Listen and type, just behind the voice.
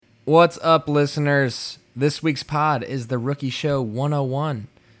What's up, listeners? This week's pod is the Rookie Show 101.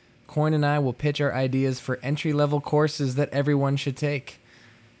 Coyne and I will pitch our ideas for entry-level courses that everyone should take.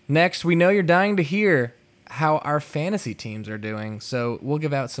 Next, we know you're dying to hear how our fantasy teams are doing, so we'll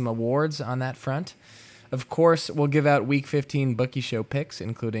give out some awards on that front. Of course, we'll give out Week 15 Bookie Show picks,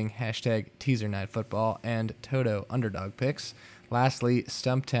 including hashtag Teaser Night Football and Toto Underdog picks. Lastly,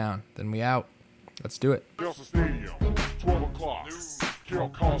 Stumptown. Then we out. Let's do it. Delta Stadium, 12 o'clock. Carol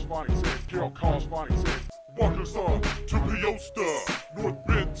Collins Walkers up to Peosta, North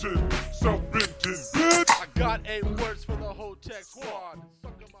Benton, South Benton. I got 8 words for the whole tech squad.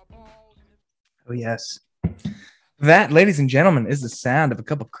 Suck on my balls. Oh, yes. That, ladies and gentlemen, is the sound of a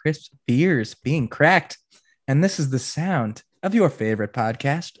couple crisp beers being cracked. And this is the sound of your favorite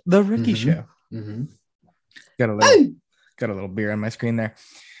podcast, The Rookie Show. Got a little beer on my screen there.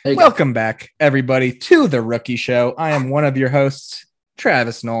 Welcome back, everybody, to The Rookie Show. I am one of your hosts,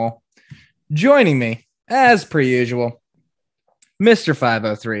 Travis Knoll. Joining me, as per usual, Mr.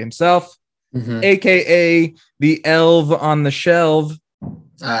 503 himself, a.k.a. the Elv on the Shelf.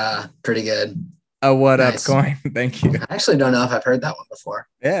 Pretty good. What Nice. up, Coyne? Thank you. I actually don't know if I've heard that one before.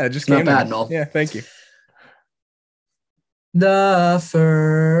 Yeah, just Not came bad, in. Noel. Yeah, thank you. The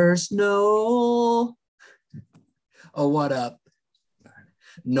first no. Oh, what up?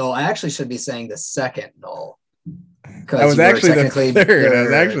 No, I actually should be saying the second no. I was actually the third. I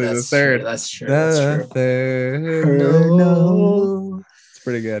was actually the third. That's true. The third. No. It's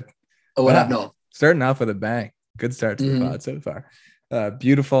pretty good. Oh, what Wow. up? No. Starting off with a bang. Good start to the Mhm. pod so far.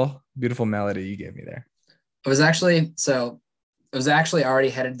 Beautiful melody you gave me there. I was actually already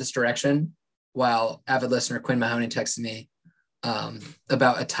headed this direction while avid listener Quinn Mahoney texted me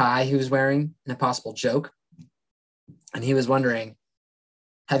about a tie he was wearing and a possible joke. And he was wondering,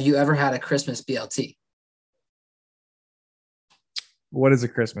 have you ever had a Christmas BLT? What is a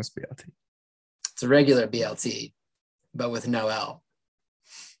Christmas BLT? It's a regular BLT, but with no L.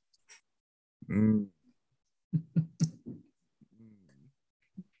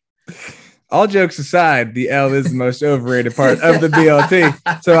 All jokes aside, the L is the most overrated part of the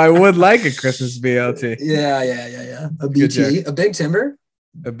BLT. So I would like a Christmas BLT. Yeah. A Good BT, joke. a big timber.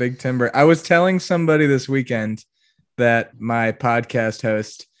 A big timber. I was telling somebody this weekend that my podcast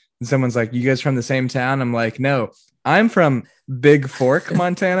host, and someone's like, "You guys from the same town?" I'm like, "No, I'm from Big Fork,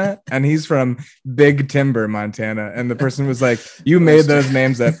 Montana, and he's from Big Timber, Montana." And the person was like, "You made those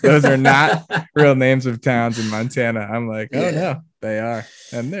names up. Those are not real names of towns in Montana." I'm like, "Oh Yeah. no, they are."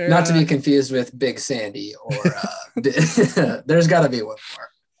 And they're Not to be confused with Big Sandy or there's got to be one more.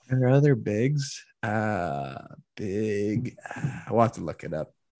 there are other bigs. Big. I'll have to look it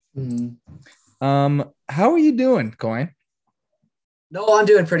up. Mhm. How are you doing, Coyne? No, I'm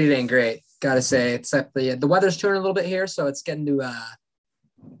doing pretty dang great. Gotta say, except the weather's turning a little bit here, so it's getting to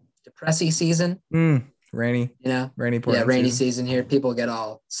depressing season. Rainy, You know, Portland rainy season. season here. People get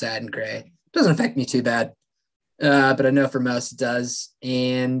all sad and gray. Doesn't affect me too bad, but I know for most it does.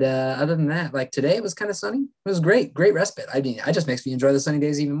 And other than that, like today, it was kind of sunny. It was great respite. I mean, it just makes me enjoy the sunny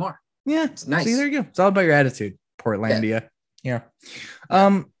days even more. Yeah, It's nice. See, there you go. It's all about your attitude, Portlandia. Yeah.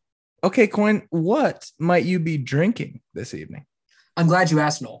 Okay, Coyne, what might you be drinking this evening? I'm glad you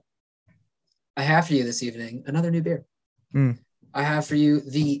asked, Noel. I have for you this evening another new beer. Mm. I have for you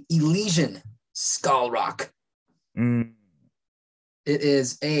the Elysian Skull Rock. Mm. It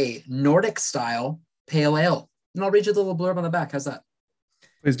is a Nordic style pale ale. And I'll read you the little blurb on the back. How's that?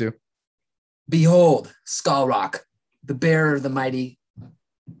 Please do. Behold, Skull Rock, the bearer of the mighty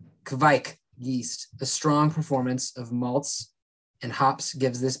Kvike yeast. The strong performance of malts and hops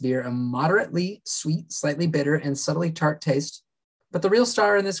gives this beer a moderately sweet, slightly bitter, and subtly tart taste. But the real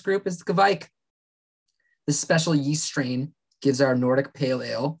star in this group is the Kvike. This special yeast strain gives our Nordic pale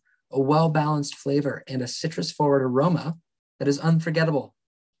ale a well-balanced flavor and a citrus-forward aroma that is unforgettable.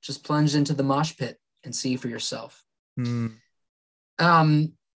 Just plunge into the mosh pit and see for yourself. Mm.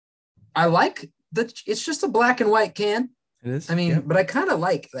 I like that it's just a black and white can. It is. I mean, Yep. but I kind of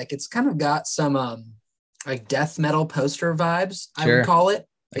like it's kind of got some like death metal poster vibes, I Sure. would call it,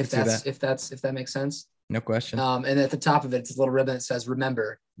 I if can see if that makes sense. No question. And at the top of it, it's a little ribbon that says,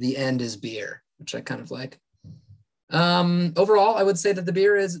 "Remember, the end is beer," which I kind of like. Overall, I would say that the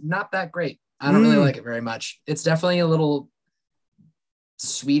beer is not that great. I don't really like it very much. It's definitely a little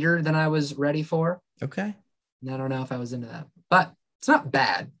sweeter than I was ready for. Okay. And I don't know if I was into that, but it's not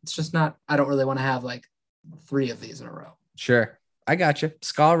bad. It's just not, I don't really want to have like 3 of these in a row. Sure. I got you.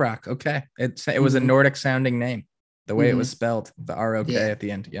 Skull Rock. Okay. It was a Mhm. Nordic sounding name. The way it Mhm. was spelled, the ROK Yeah. at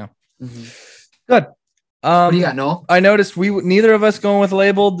the end. Yeah. Mhm. Good. What do you got, Noel? I noticed neither of us going with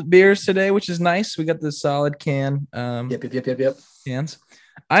labeled beers today, which is nice. We got the solid can Yep. cans.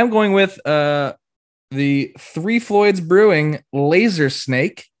 I'm going with the Three Floyds Brewing Laser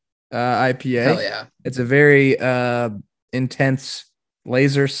Snake IPA. Hell yeah. It's a very intense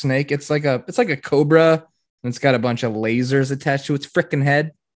laser snake. It's like a cobra, and it's got a bunch of lasers attached to its freaking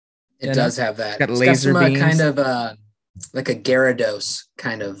head. It does have that. Got It's laser got some beams. kind of like a Gyarados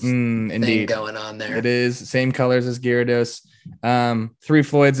kind of thing Indeed. going on there. It is same colors as Gyarados. Three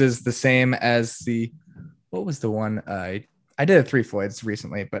Floyds is the same as what was the one I did a Three Floyds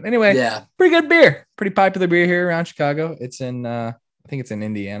recently, but anyway, Yeah. pretty good beer, pretty popular beer here around Chicago. It's in I think it's in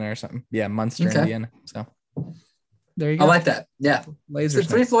Indiana or something. Yeah, Munster, Okay. Indiana. So there you go. I like that. Yeah. Laser So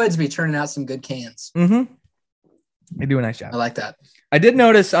Three Floyds be turning out some good cans. Mm-hmm. They do a nice job. I like that. I did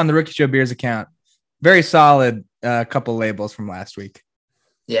notice on the Rookie Show Beers account, very solid couple labels from last week.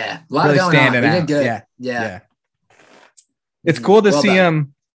 Yeah. A lot Really going on. standing We out. did good. Yeah. Yeah. It's cool to Well see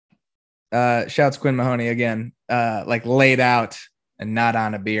done. him. Shouts Quinn Mahoney again, like laid out and not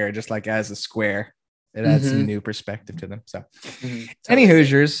on a beer, just like as a square. It adds some new perspective to them. So, any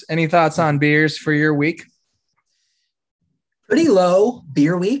Hoosiers, any thoughts on beers for your week? Pretty low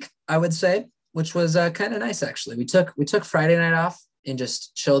beer week, I would say, which was kind of nice actually. We took Friday night off and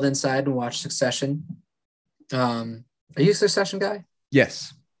just chilled inside and watched Succession. Are you a Succession guy?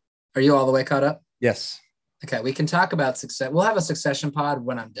 Yes. Are you all the way caught up? Yes. Okay, we can talk about Succession. We'll have a Succession pod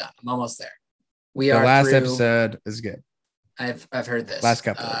when I'm done. I'm almost there. The last episode is good. I've heard this. Last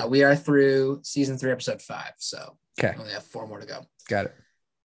couple. We are through season 3, episode 5. So Okay. we only have 4 more to go. Got it.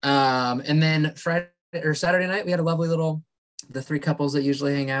 And then Friday or Saturday night, we had a lovely the 3 couples that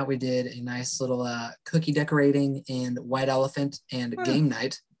usually hang out. We did a nice little cookie decorating and white elephant and game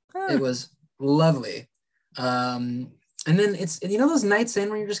night. It was lovely. And then it's, those nights in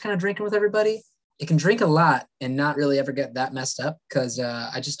where you're just kind of drinking with everybody. You can drink a lot and not really ever get that messed up because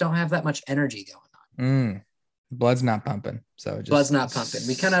I just don't have that much energy going on. Blood's not pumping. So Blood's not pumping.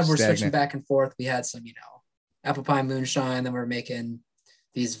 We kind of were stagnant. switching back and forth. We had some, apple pie moonshine. Then we were making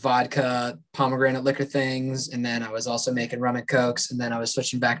these vodka pomegranate liquor things. And then I was also making rum and cokes. And then I was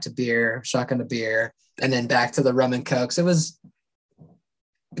switching back to beer, shotgun to beer, and then back to the rum and cokes. It was,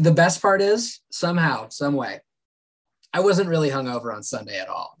 the best part is somehow, some way, I wasn't really hungover on Sunday at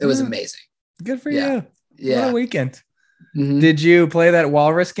all. It was amazing. Good for Yeah. you. Yeah. What a weekend. Mhm. Did you play that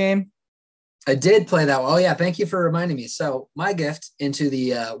walrus game? I did play that. Oh yeah. Thank you for reminding me. So my gift into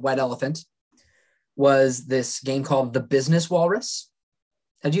the white elephant was this game called The Business Walrus.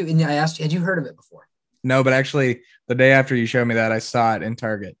 I asked you, had you heard of it before? No, but actually the day after you showed me that, I saw it in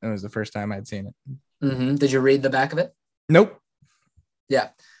Target. It was the first time I'd seen it. Mm-hmm. Did you read the back of it? Nope. Yeah.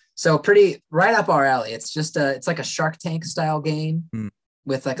 So pretty right up our alley. It's just it's like a Shark Tank style game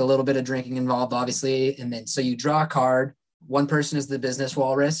with like a little bit of drinking involved, obviously. And then, so you draw a card. One person is the business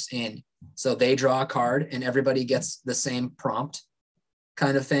walrus. And so they draw a card and everybody gets the same prompt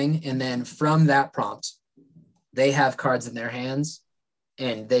kind of thing. And then from that prompt, they have cards in their hands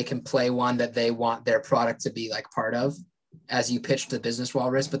and they can play one that they want their product to be like part of as you pitch the business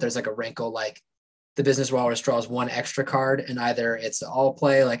walrus. But there's like a wrinkle, like the business walrus draws one extra card and either it's all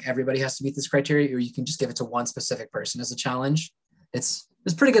play, like everybody has to meet this criteria, or you can just give it to one specific person as a challenge. It's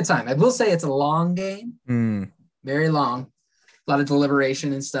a pretty good time. I will say it's a long game, very long, a lot of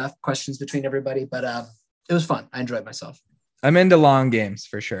deliberation and stuff, questions between everybody, but it was fun. I enjoyed myself. I'm into long games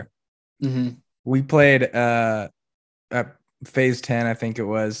for sure. Mm-hmm. We played Phase 10, I think it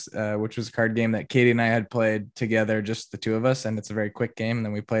was, which was a card game that Katie and I had played together, just the two of us. And it's a very quick game. And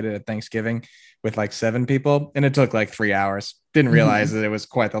then we played it at Thanksgiving with like 7 people. And it took like 3 hours. Didn't realize that it was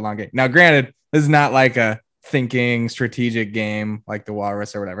quite the long game. Now, granted, this is not like a thinking strategic game like the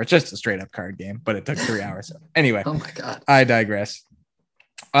Walrus or whatever. It's just a straight up card game, but it took 3 hours. So anyway, Oh my God. I digress.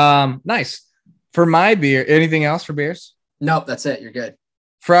 Nice. For my beer, anything else for beers? Nope, that's it. You're good.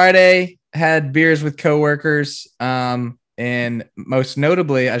 Friday had beers with coworkers. And most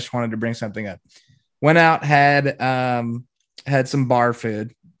notably, I just wanted to bring something up. Went out, had some bar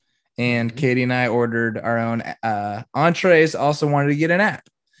food, and Katie and I ordered our own entrees. Also wanted to get an app.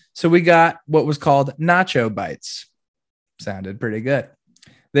 So we got what was called nacho bites. Sounded pretty good.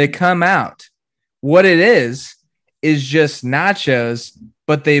 They come out. What it is just nachos,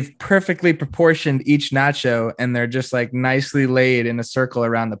 but they've perfectly proportioned each nacho, and they're just like nicely laid in a circle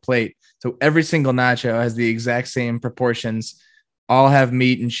around the plate. So every single nacho has the exact same proportions. All have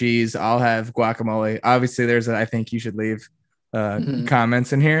meat and cheese. All have guacamole. Obviously, there's I think you should leave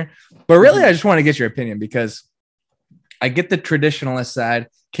comments in here. But really, I just want to get your opinion because I get the traditionalist side.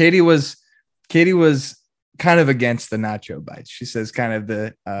 Katie was kind of against the nacho bites. She says kind of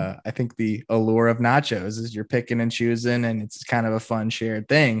the I think the allure of nachos is you're picking and choosing, and it's kind of a fun shared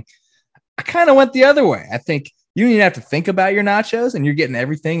thing. I kind of went the other way. I think you don't even have to think about your nachos and you're getting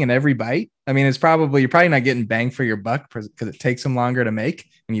everything in every bite. I mean, you're probably not getting bang for your buck because it takes them longer to make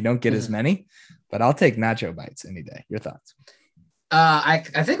and you don't get as many, but I'll take nacho bites any day. Your thoughts? I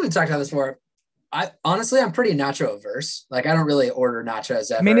think we talked about this before. I'm pretty nacho averse. Like I don't really order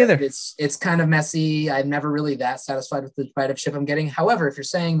nachos ever. Me neither. It's kind of messy. I'm never really that satisfied with the bite of chip I'm getting. However, if you're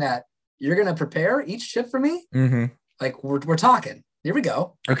saying that you're going to prepare each chip for me, like we're talking. Here we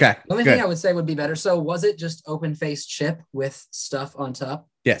go. Okay. The only thing I would say would be better. So was it just open faced chip with stuff on top?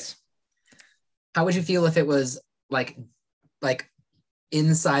 Yes. How would you feel if it was like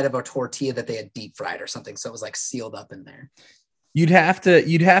inside of a tortilla that they had deep fried or something? So it was like sealed up in there. I'd have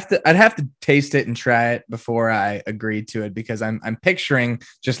to taste it and try it before I agreed to it because I'm picturing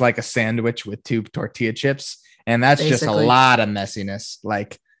just like a sandwich with 2 tortilla chips. And that's just a lot of messiness,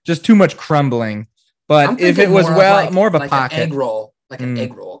 like just too much crumbling. But if it was more of a pocket egg roll, like an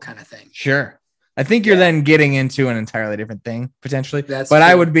egg roll kind of thing. Sure. I think you're then getting into an entirely different thing potentially, but true.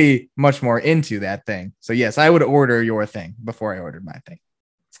 I would be much more into that thing. So yes, I would order your thing before I ordered my thing.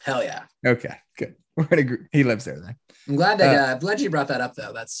 Hell yeah. Okay, good. We're gonna agree. He lives there then. I'm glad glad you brought that up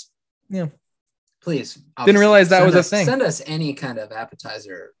though. That's Please. Didn't realize that was a thing. Send us any kind of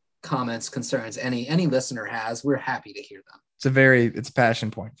appetizer comments, concerns, any listener has. We're happy to hear them. It's a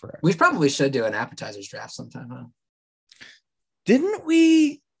passion point for us. We probably should do an appetizers draft sometime, huh? Didn't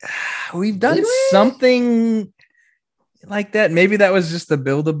we? We've done something like that. Maybe that was just the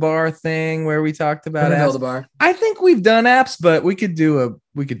Build-A-Bar thing where we talked about apps. Build-A-Bar. I think we've done apps, but we could do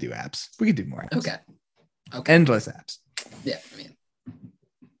apps. We could do more apps. Okay. Endless apps. Yeah, I mean.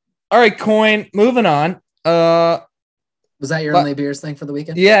 All right, Coyne. Moving on. Was that your only beers thing for the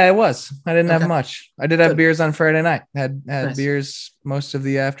weekend? Yeah, it was. I didn't have much. I did have Good. beers on Friday night. Had Nice. beers most of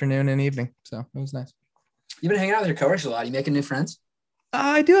the afternoon and evening. So it was nice. You've been hanging out with your coworkers a lot. You making new friends?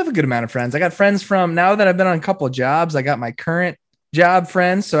 I do have a good amount of friends. I got friends from now that I've been on a couple of jobs. I got my current job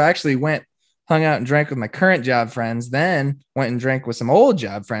friends. So I actually hung out and drank with my current job friends, then went and drank with some old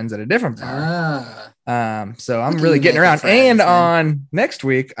job friends at a different bar. So I'm really getting around. And on next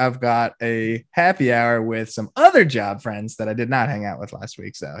week, I've got a happy hour with some other job friends that I did not hang out with last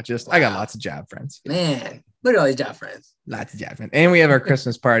week. So I got lots of job friends. Man, look at all these job friends. Lots of job friends. And we have our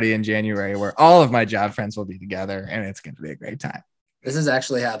Christmas party in January where all of my job friends will be together and it's going to be a great time. This is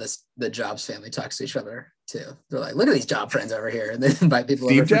actually how the Jobs family talks to each other too. They're like, look at these job friends over here. And they invite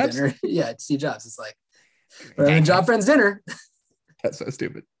people over for dinner. Yeah, Steve Jobs. It's like, we're having job friends dinner. That's so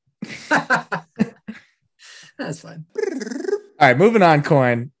stupid. That's fine. All right, moving on,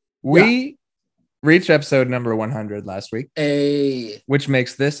 Coyne. We reached episode number 100 last week, which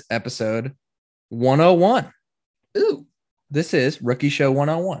makes this episode 101. Ooh. This is Rookie Show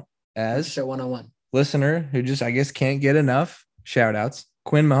 101. As Show 101. Listener who just, I guess, can't get enough shout outs,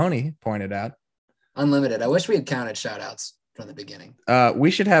 Quinn Mahoney pointed out. Unlimited. I wish we had counted shout outs from the beginning.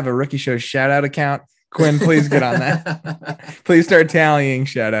 We should have a Rookie Show shout out account. Quinn, please get on that. Please start tallying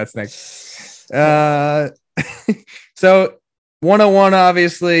shout outs next. So 101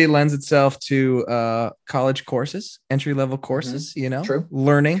 obviously lends itself to college courses, entry-level courses, True.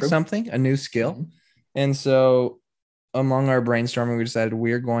 Learning something, a new skill. And so among our brainstorming, we decided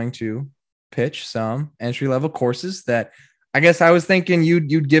we're going to pitch some entry-level courses that I guess I was thinking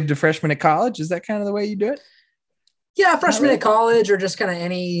you'd give to freshmen at college. Is that kind of the way you do it? Yeah, freshman at college or just kind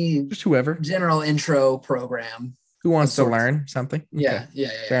of just whoever. General intro program. Who wants to learn something? Yeah, okay. Yeah.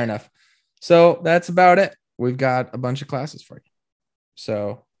 Fair enough. So that's about it. We've got a bunch of classes for you.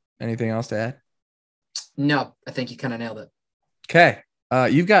 So anything else to add? No, I think you kind of nailed it. Okay.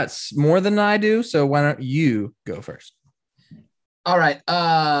 You've got more than I do. So why don't you go first? All right.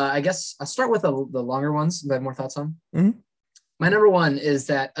 I guess I'll start with the longer ones that I have more thoughts on. Mm-hmm. My number one is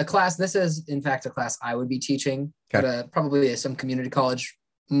that a class, this is in fact a class I would be teaching at probably some community college,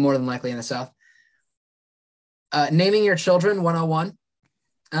 more than likely in the South. Naming Your Children 101.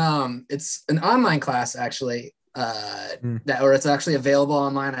 It's an online class actually, it's actually available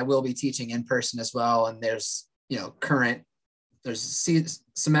online. I will be teaching in person as well. And there's, there's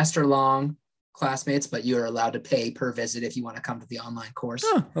semester long classmates, but you are allowed to pay per visit if you want to come to the online course.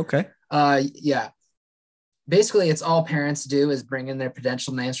 Oh, okay. Yeah. Basically, it's all parents do is bring in their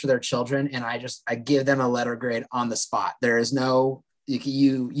potential names for their children, and I give them a letter grade on the spot. There is no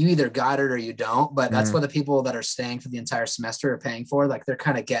you either got it or you don't, but that's what the people that are staying for the entire semester are paying for. Like they're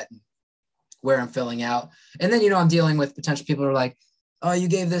kind of getting where I'm filling out, and then I'm dealing with potential people who are like, oh, you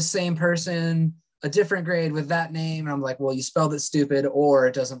gave this same person a different grade with that name, and I'm like, well, you spelled it stupid, or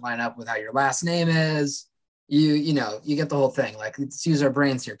it doesn't line up with how your last name is. You get the whole thing. Like, let's use our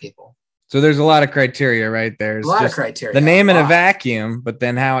brains here, people. So there's a lot of criteria, right? There's a lot of criteria. The name in a vacuum, but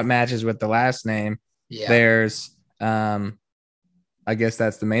then how it matches with the last name, Yeah. There's I guess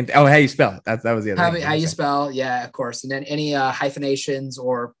that's the main thing. Oh, how you spell it. That was the other thing. How you spell, yeah, of course. And then any hyphenations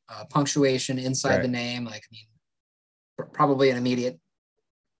or punctuation inside Right. the name, like, I mean, probably an immediate,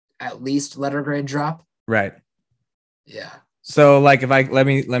 at least letter grade drop. Right. Yeah. So like if I let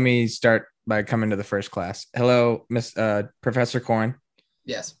me start by coming to the first class. Hello, Miss Professor Coyne.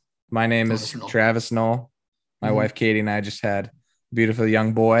 Yes. My name is Professor Knoll. Travis Knoll. My Mhm. wife Katie and I just had a beautiful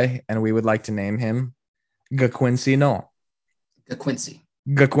young boy, and we would like to name him Quincy Knoll. Quincy.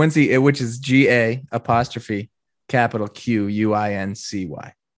 Quincy, which is GA apostrophe capital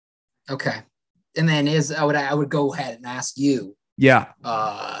QUINCY. Okay. And then I would go ahead and ask you, Yeah.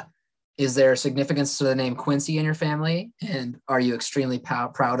 is there significance to the name Quincy in your family? And are you extremely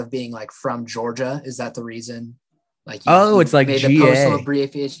proud of being like from Georgia? Is that the reason? Like, It's like made GA. the postal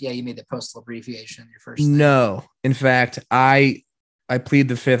abbreviation. Yeah, you made the postal abbreviation your first name. No, in fact, I plead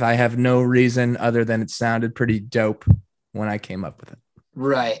the fifth. I have no reason other than it sounded pretty dope when I came up with it.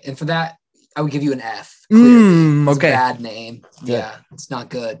 Right. And for that, I would give you an F. Clearly. It's Okay. a bad name. Good. Yeah, it's not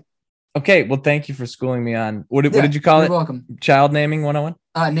good. Okay, well, thank you for schooling me on what did you call You're it? welcome. Child naming 101?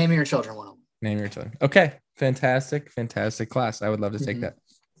 Naming your children 101. Name your children. Okay, fantastic class. I would love to take Mhm. that.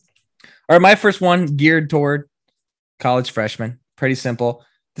 All right, my first one geared toward college freshmen. Pretty simple.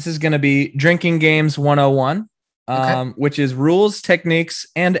 This is going to be drinking games 101, which is rules, techniques,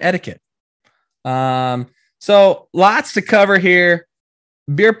 and etiquette. So lots to cover here.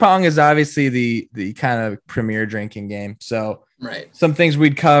 Beer pong is obviously the kind of premier drinking game. So Right. some things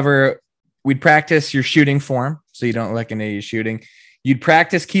we'd cover. We'd practice your shooting form so you don't look like an idiot shooting. You'd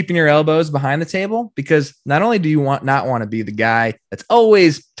practice keeping your elbows behind the table, because not only do you not want to be the guy that's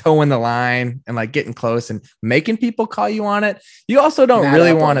always towing the line and like getting close and making people call you on it, you also don't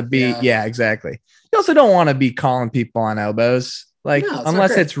really want to be. Yeah, exactly. You also don't want to be calling people on elbows, like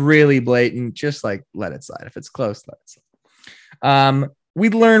unless it's really blatant. Just like let it slide. If it's close, let it slide.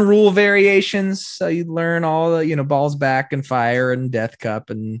 We'd learn rule variations. So you'd learn all the, balls back and fire and death cup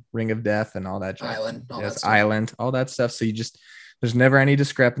and ring of death and all that. Island, all that stuff. So there's never any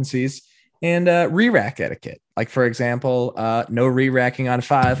discrepancies. And re-rack etiquette. Like, for example, no re-racking on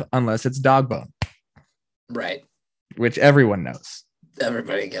 5 unless it's dog bone. Right. Which everyone knows.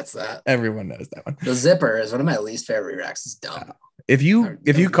 Everybody gets that. Everyone knows that one. The zipper is one of my least favorite re-racks. It's dumb. If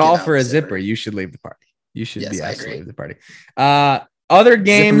you call for a zipper, you should leave the party. You should be asked to leave the party. Other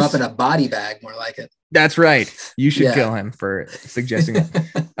games. Zip him up in a body bag, more like it. That's right. You should kill him for suggesting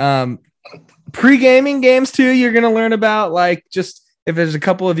it. Pre-gaming games too. You're going to learn about, like, just if there's a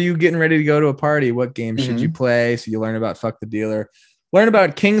couple of you getting ready to go to a party, what game should you play? So you learn about fuck the dealer. Learn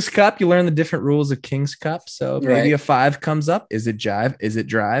about King's Cup. You learn the different rules of King's Cup. So maybe a 5 comes up. Is it jive? Is it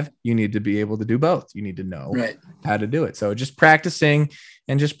drive? You need to be able to do both. You need to know how to do it. So just practicing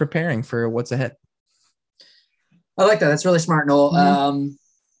and just preparing for what's ahead. I like that. That's really smart, Noel. Mm-hmm.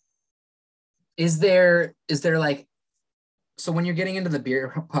 Is there like, so when you're getting into the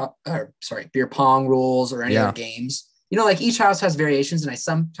beer pong rules or any other games, like each house has variations, and I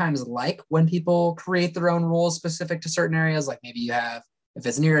sometimes like when people create their own rules specific to certain areas. Like maybe you have, if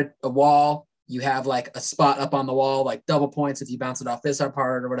it's near a wall, you have like a spot up on the wall, like double points if you bounce it off this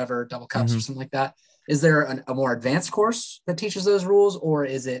part or whatever, double cups or something like that. Is there a more advanced course that teaches those rules, or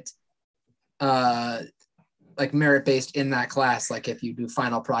is it like merit-based in that class? Like if you do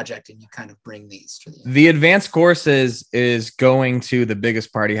final project and you kind of bring these to the advanced course is going to the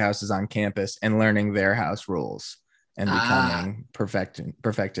biggest party houses on campus and learning their house rules and becoming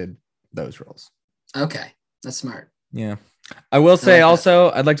perfected those rules. Okay. That's smart. Yeah. I will say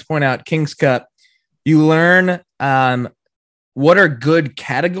also, I'd like to point out King's Cup. You learn what are good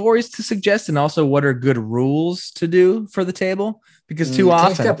categories to suggest and also what are good rules to do for the table, because too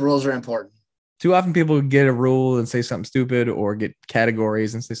often King's Cup rules are important. Too often people get a rule and say something stupid, or get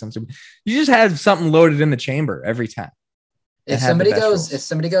categories and say something stupid. You just have something loaded in the chamber every time. If somebody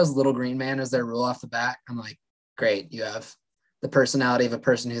goes little green man as their rule off the bat, I'm like, great. You have the personality of a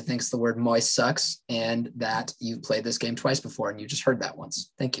person who thinks the word moist sucks and that you've played this game twice before and you just heard that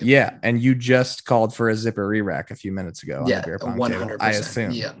once. Thank you. Yeah. And you just called for a zipper re-rack a few minutes ago. Yeah, on the beer pong 100%.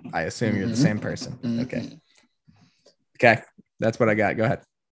 table. I assume you're the same person. Mm-hmm. Okay. That's what I got. Go ahead.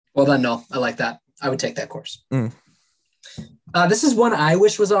 Well done, Noel. I like that. I would take that course. This is one I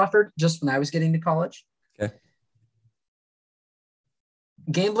wish was offered just when I was getting to college. Okay.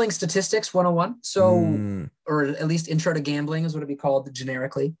 Gambling Statistics 101. So, or at least Intro to Gambling is what it'd be called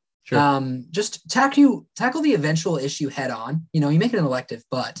generically. Sure. Just tackle the eventual issue head on. You make it an elective,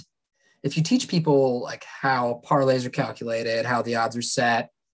 but if you teach people like how parlays are calculated, how the odds are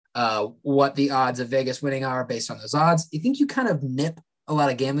set, what the odds of Vegas winning are based on those odds, you think you kind of nip a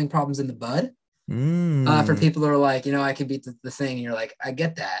lot of gambling problems in the bud. For people who are like, I can beat the thing. And you're like, I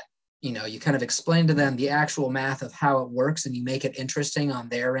get that. You kind of explain to them the actual math of how it works and you make it interesting on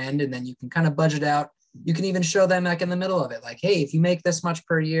their end. And then you can kind of budget out. You can even show them like in the middle of it, like, hey, if you make this much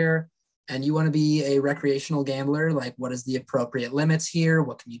per year and you want to be a recreational gambler, like what is the appropriate limits here?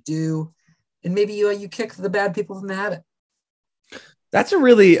 What can you do? And maybe you kick the bad people from the habit. That's a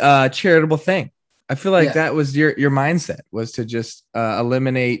really charitable thing. I feel like that was your mindset, was to just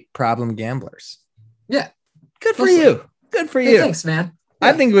eliminate problem gamblers. Yeah. Good for you. Good for you. Thanks, man. Yeah.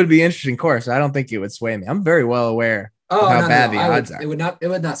 I think it would be an interesting course. I don't think it would sway me. I'm very well aware of how bad the odds are. It would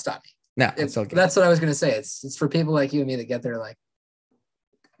not stop me. No, it's okay. That's what I was going to say. It's for people like you and me that get there like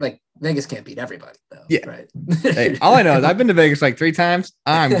Vegas can't beat everybody though. Yeah. Right. Hey, all I know is I've been to Vegas like 3 times.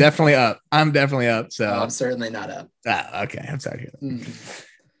 I'm definitely up. So I'm certainly not up. Okay. I'm sorry to hear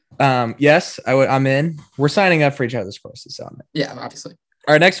that. Yes, I'm in. We're signing up for each other's courses. So I'm in. Yeah, obviously.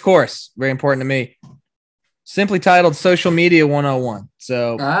 Our next course, very important to me, simply titled Social Media 101.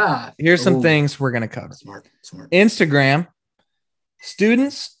 So here's some things we're going to cover. Smart. Instagram.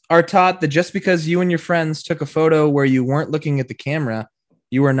 Students are taught that just because you and your friends took a photo where you weren't looking at the camera,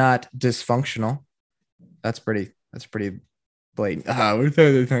 you are not dysfunctional. That's pretty blatant. We're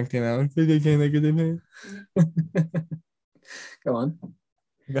totally talking Go on.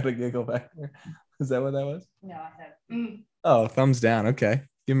 You got a giggle back there. Is that what that was? No, I said. Oh, thumbs down. Okay.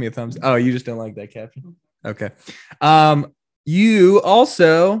 Give me a thumbs. Oh, you just don't like that caption. Okay. You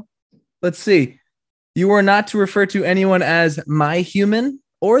also, let's see. You are not to refer to anyone as my human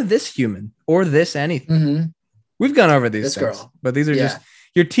or this anything. Mm-hmm. We've gone over these things, girl. but these are just,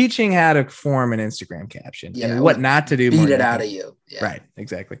 you're teaching how to form an Instagram caption and what not to do. Beat it out of you. Yeah. Right.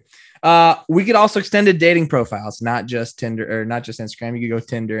 Exactly. We could also extended dating profiles, not just Tinder or not just Instagram. You could go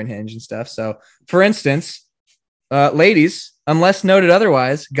Tinder and Hinge and stuff. So for instance, ladies, unless noted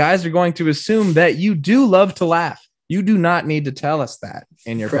otherwise, guys are going to assume that you do love to laugh. You do not need to tell us that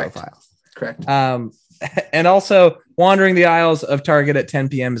in your profile. Correct. And also wandering the aisles of Target at 10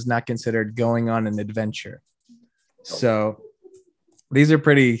 p.m. is not considered going on an adventure. So these are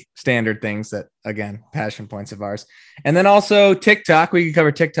pretty standard things that, again, passion points of ours. And then also TikTok. We could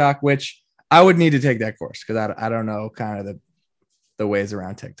cover TikTok, which I would need to take that course because I don't know kind of the ways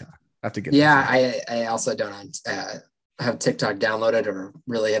around TikTok. I have to get. Yeah, I also don't have TikTok downloaded or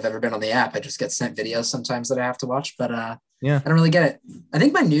really have ever been on the app. I just get sent videos sometimes that I have to watch, but I don't really get it. I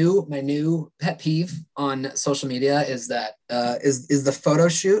think my new pet peeve on social media is that is the photo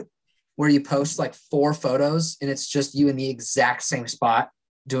shoot where you post like 4 photos and it's just you in the exact same spot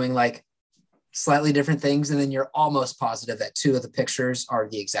doing like slightly different things. And then you're almost positive that 2 of the pictures are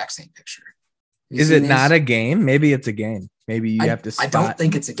the exact same picture. Is it not a game? Maybe it's a game. Maybe you have to spot. I don't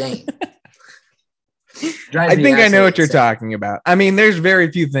think it's a game. I think I know what you're talking about. I mean, there's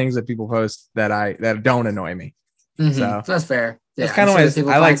very few things that people post that don't annoy me. Mm-hmm. So that's fair. Yeah, that's kind of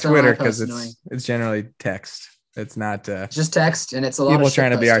why I like Twitter because it's generally text. It's not just text, and it's a lot people of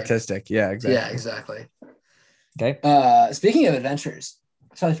trying to be posting. artistic. Yeah, exactly. Yeah, exactly. Okay. Speaking of adventures,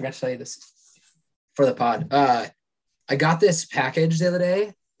 I totally forgot to tell you this for the pod. I got this package the other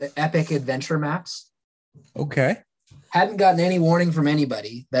day, the Epic Adventure Maps. Okay. Hadn't gotten any warning from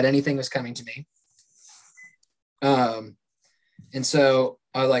anybody that anything was coming to me. And so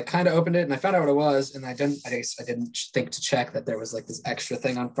I like kind of opened it and I found out what it was, and I didn't think to check that there was like this extra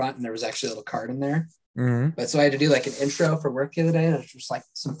thing on front, and there was actually a little card in there. Mm-hmm. But so I had to do like an intro for work the other day. That's just like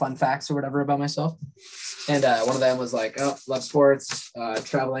some fun facts or whatever about myself. And one of them was like, oh, love sports,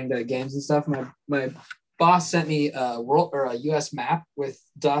 traveling to games and stuff. My boss sent me a US map with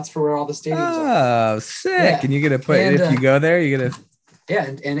dots for where all the stadiums are. Oh, sick. Yeah. And you get to put if you go there, you get to. Yeah.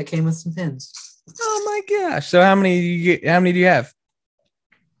 And it came with some pins. Oh my gosh. So how many do you have?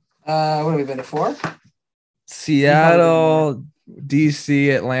 What have we been to 4? Seattle,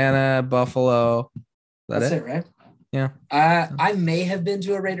 DC, Atlanta, Buffalo. That's it, right? Yeah. I may have been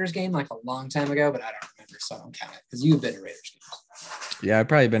to a Raiders game like a long time ago, but I don't remember, so I don't count it because you've been to Raiders games. Yeah, I've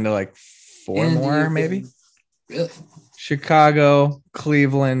probably been to like 4 more, maybe. Really? Chicago,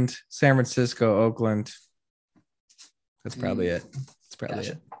 Cleveland, San Francisco, Oakland. That's probably it. That's probably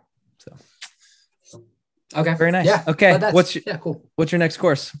it. So. Okay. Very nice. Yeah. Okay. Cool. What's your next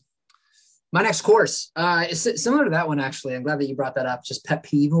course? My next course is similar to that one, actually. I'm glad that you brought that up. Just pet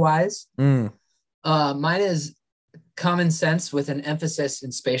peeve wise. Mine is common sense with an emphasis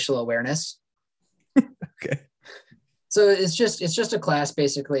in spatial awareness. Okay. So it's just a class,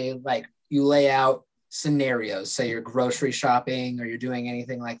 basically, like you lay out scenarios. Say you're grocery shopping or you're doing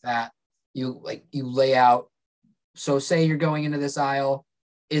anything like that. You lay out. So say you're going into this aisle.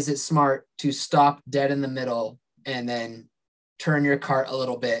 Is it smart to stop dead in the middle and then turn your cart a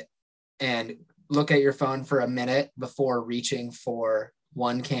little bit and look at your phone for a minute before reaching for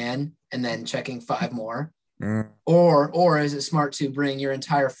one can and then checking 5 more? Or is it smart to bring your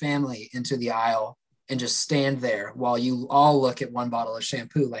entire family into the aisle and just stand there while you all look at one bottle of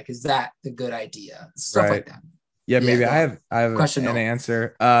shampoo? Like, is that the good idea? Stuff like that. Yeah, maybe I have question, an Knoll.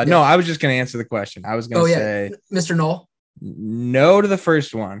 answer. No, I was just going to answer the question. I was going to say, Mr. Knoll. No to the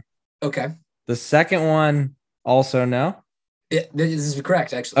first one. Okay. The second one, also no. Yeah, this is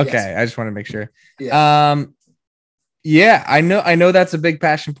correct, actually. Okay, yes. I just want to make sure. Yeah. Yeah, I know that's a big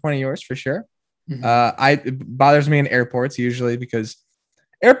passion point of yours for sure. Mm-hmm. It bothers me in airports usually because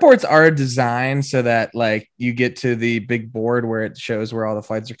airports are designed so that like you get to the big board where it shows where all the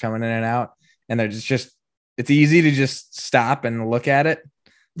flights are coming in and out, and they're just it's easy to just stop and look at it,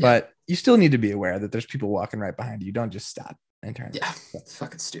 but you still need to be aware that there's people walking right behind you. You don't just stop and turn. Yeah, it's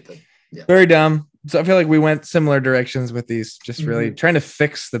fucking stupid. Yeah. Very dumb. So I feel like we went similar directions with these, just really trying to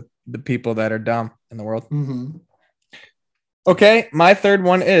fix the people that are dumb in the world. Mm-hmm. Okay, my third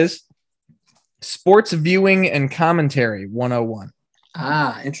one is sports viewing and commentary 101.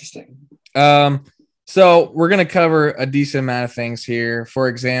 Interesting. So we're going to cover a decent amount of things here. For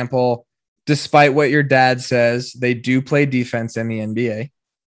example, despite what your dad says, they do play defense in the NBA.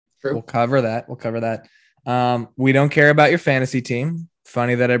 True. We'll cover that. We don't care about your fantasy team.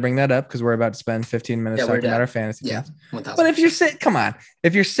 Funny that I bring that up because we're about to spend 15 minutes talking about our fantasy teams. 1,000%. But if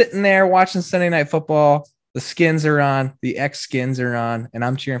you're sitting there watching Sunday Night Football, the Skins are on, the Skins are on, and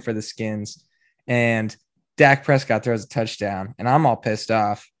I'm cheering for the Skins. And Dak Prescott throws a touchdown, and I'm all pissed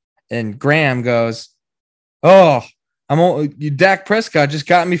off. And Graham goes, "Oh, Dak Prescott just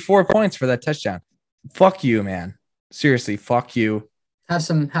got me 4 points for that touchdown." Fuck you, man. Seriously, fuck you. Have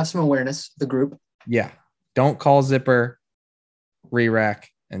some awareness, the group. Yeah. Don't call Zipper, re-rack,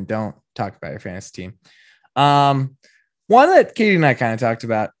 and don't talk about your fantasy team. One that Katie and I kind of talked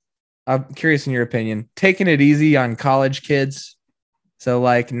about. I'm curious in your opinion, taking it easy on college kids. So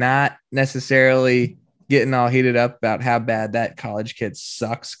like not necessarily getting all heated up about how bad that college kid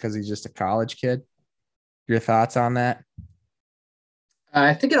sucks because he's just a college kid. Your thoughts on that?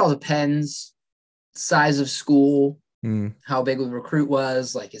 I think it all depends. Size of school, how big the recruit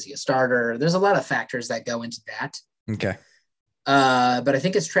was, like, is he a starter? There's a lot of factors that go into that. Okay. But I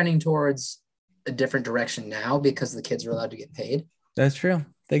think it's trending towards a different direction now because the kids are allowed to get paid. That's true.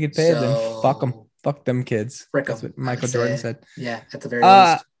 They get paid, then fuck them. Fuck them kids. That's what Michael Jordan said. Yeah, at the very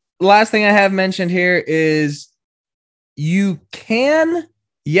least. Last thing I have mentioned here is you can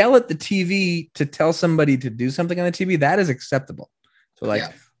yell at the TV to tell somebody to do something on the TV. That is acceptable. So like,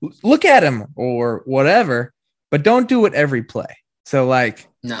 look at him or whatever, but don't do it every play. So like,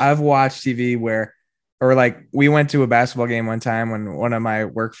 I've watched TV or like we went to a basketball game one time when one of my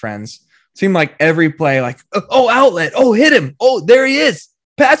work friends seemed like every play, like, oh, outlet. Oh, hit him. Oh, there he is.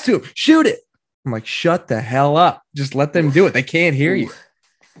 Pass to him. Shoot it. I'm like, shut the hell up. Just let them do it. They can't hear you.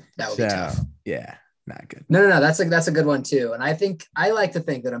 That would be tough. Yeah, not good. No. That's a good one too. And I like to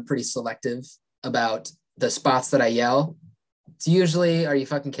think that I'm pretty selective about the spots that I yell. It's usually, are you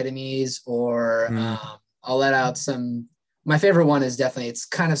fucking kidding me? Or I'll let out some. My favorite one is definitely, it's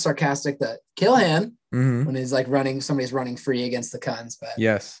kind of sarcastic, that kill him when he's like somebody's running free against the Cuns. But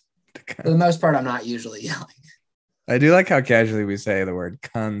yes, for the most part, I'm not usually yelling. I do like how casually we say the word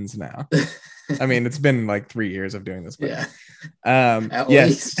Cuns now. I mean, it's been like 3 years of doing this. But, yeah. At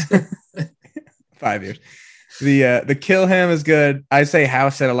least 5 years. The kill him is good. I say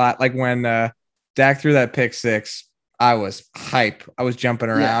house it a lot. Like when Dak threw that pick six, I was hype. I was jumping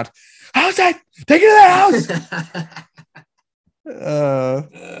around. Yeah. House it! Take it to the house.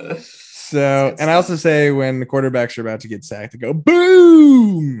 And I also say when the quarterbacks are about to get sacked, to go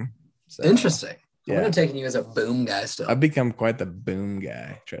boom. So, interesting. Yeah. I'm taking you as a boom guy still. I've become quite the boom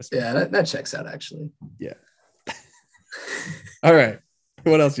guy. Trust me. Yeah, that checks out actually. Yeah. All right.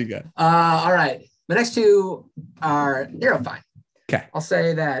 What else you got? All right. The next two are fine. Okay. I'll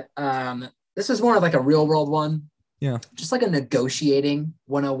say that this is more like a real world one. Yeah. Just like a negotiating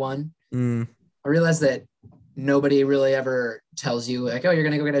 101. I realize that nobody really ever tells you like, oh, you're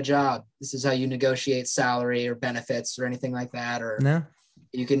going to go get a job. This is how you negotiate salary or benefits or anything like that. Or no.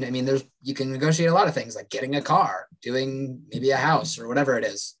 You can negotiate a lot of things like getting a car, doing maybe a house or whatever it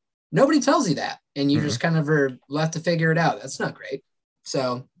is. Nobody tells you that. And you just kind of are left to figure it out. That's not great.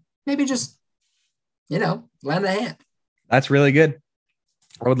 So maybe just, lend a hand. That's really good.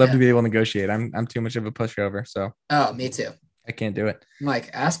 I would love to be able to negotiate. I'm too much of a pushover. So. Oh, me too. I can't do it. I'm like,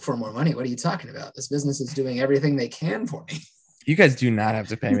 ask for more money. What are you talking about? This business is doing everything they can for me. You guys do not have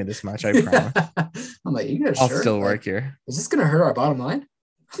to pay me this much. I promise. I'm like, you guys I'll still work here. Is this going to hurt our bottom line?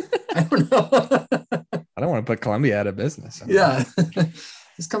 I don't know. I don't want to put Columbia out of business. Yeah.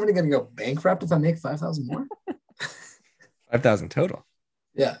 Is company going to go bankrupt if I make 5,000 more? 5,000 total.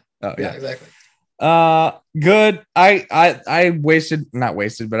 Yeah. Oh Yeah, yeah. exactly. Good. I not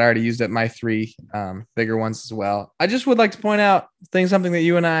wasted, but I already used up my 3 bigger ones as well. I just would like to point out something that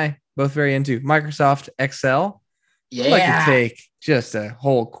you and I both very into, Microsoft Excel. Yeah. I'd like to take just a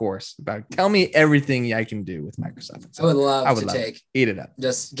whole course about tell me everything I can do with Microsoft Excel. I would love to take. Eat it up.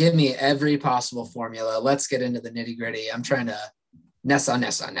 Just give me every possible formula. Let's get into the nitty gritty. I'm trying to nest on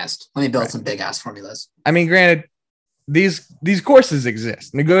nest on nest. Let me build some big ass formulas. I mean, granted, these courses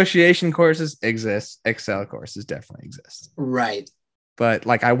exist. Negotiation courses exist. Excel courses definitely exist. Right. But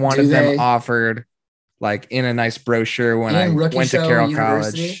like I wanted them offered like in a nice brochure when I went to Carroll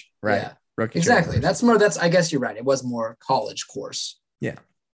University. College. Right. Yeah. Rookie exactly. Show That's I guess you're right. It was more college course. Yeah.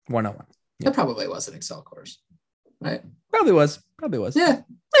 101. Yeah. It probably was an Excel course. Right. Probably was. Yeah.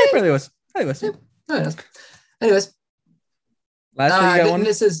 It probably was. Yeah. Anyways. Last one you got one?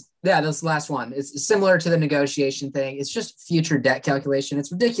 This is the last one. It's similar to the negotiation thing. It's just future debt calculation.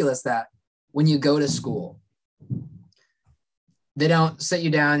 It's ridiculous that when you go to school, they don't sit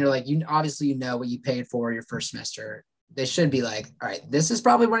you down. You're like, obviously you know what you paid for your first semester. They should be like, all right, this is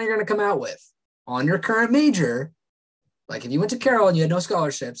probably what you're going to come out with on your current major. Like if you went to Carroll and you had no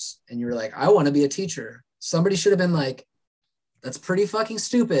scholarships and you were like, I want to be a teacher, somebody should have been like, that's pretty fucking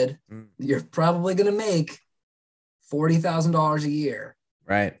stupid. You're probably going to make $40,000 a year.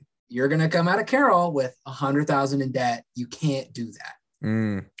 Right. You're going to come out of Carroll with $100,000 in debt. You can't do that.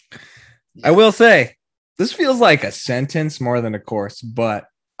 Yeah. I will say this feels like a sentence more than a course, but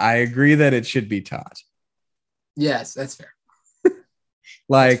I agree that it should be taught. Yes, that's fair.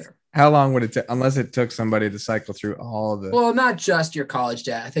 Like how long would it take unless it took somebody to cycle through all of the Well, not just your college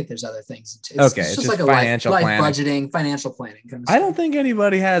debt. I think there's other things. It's just like a financial life planning. Budgeting, financial planning. Kind of I don't think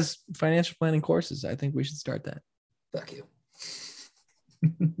anybody has financial planning courses. I think we should start that. Fuck you.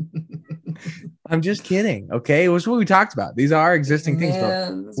 I'm just kidding. Okay. It was what we talked about. These are existing things,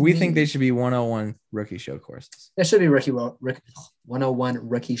 bro. We think they should be 101 rookie show courses. There should be 101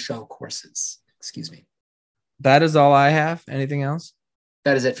 rookie show courses. Excuse me. That is all I have. Anything else?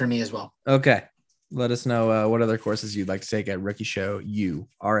 That is it for me as well. Okay. Let us know what other courses you'd like to take at Rookie Show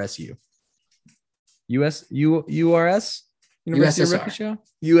RSU. URS? University of Rookie Show?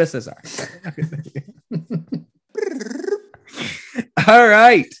 USSR. All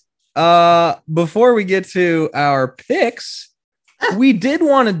right. Before we get to our picks, we did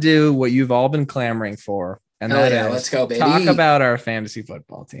want to do what you've all been clamoring for, and that is let's go, baby. Talk about our fantasy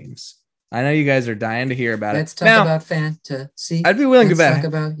football teams. I know you guys are dying to hear about Let's it. talk about fantasy. I'd be willing to bet. Talk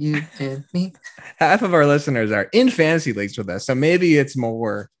about you and me. Half of our listeners are in fantasy leagues with us, so maybe it's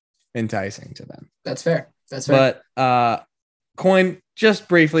more enticing to them. That's fair. But Coyne, just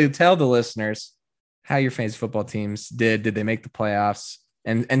briefly tell the listeners how your fantasy football teams did. Did they make the playoffs?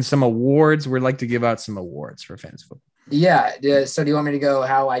 And some awards. We'd like to give out some awards for fantasy football. Yeah. So do you want me to go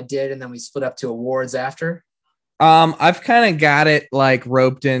how I did, and then we split up to awards after? I've kind of got it like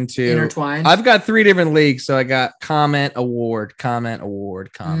roped into intertwined. I've got 3 different leagues, so I got comment award.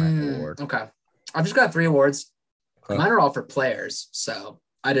 Okay. I've just got 3 awards. Okay. Mine are all for players, so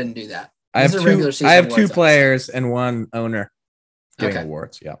I didn't do that. I have 2 players and 1 owner getting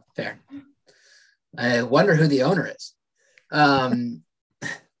awards. Yeah, fair. I wonder who the owner is.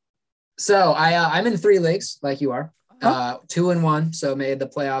 So I'm in 3 leagues, like you are. 2 and 1, so made the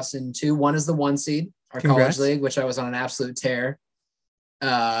playoffs in 2. 1 is the 1 seed. Our college league, which I was on an absolute tear,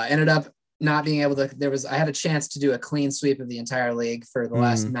 ended up not being able to. I had a chance to do a clean sweep of the entire league for the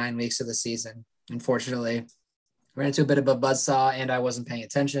last 9 weeks of the season. Unfortunately, ran into a bit of a buzzsaw, and I wasn't paying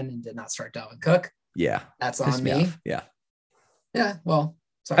attention and did not start Dalvin Cook. Yeah, that's on me. Yeah. Well,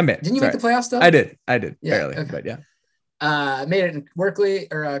 sorry. Didn't you make the playoffs though? I did. Yeah, barely, okay. But yeah. Made it in work league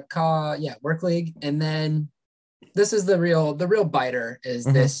work league, and then this is the real biter is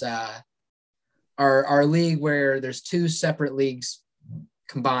this. Our league where there's 2 separate leagues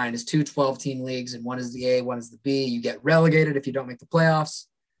combined is 2 12-team leagues, and one is the A, one is the B. You get relegated if you don't make the playoffs.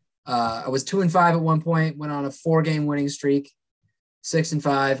 I was 2-5 at one point, went on a 4-game winning streak,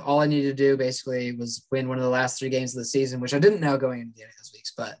 6-5. All I needed to do basically was win one of the last 3 games of the season, which I didn't know going into the end of those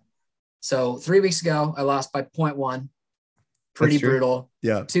weeks. But so 3 weeks ago, I lost by 0.1. Pretty brutal.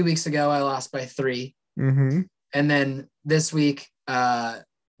 Yeah. 2 weeks ago, I lost by 3. Mm-hmm. And then this week,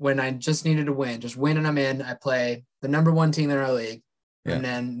 when I just needed to win and I'm in, I play the number 1 team in our league. Yeah. And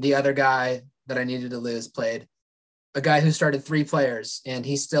then the other guy that I needed to lose played a guy who started 3 players, and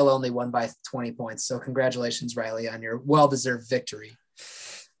he still only won by 20 points. So congratulations, Riley, on your well-deserved victory.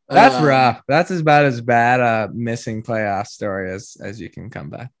 That's rough. That's about as bad a missing playoff story as you can come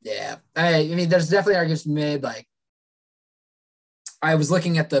back. Yeah. I mean, there's definitely arguments made. Like, I was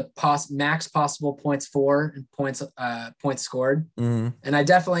looking at the max possible points for and points scored, and I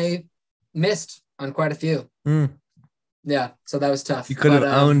definitely missed on quite a few. Yeah, so that was tough. You could have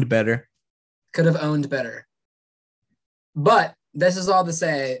owned better. Could have owned better. But this is all to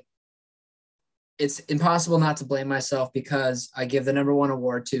say, it's impossible not to blame myself because I give the number 1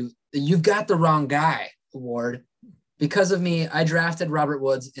 award to the "You've Got the Wrong Guy" award. Because of me, I drafted Robert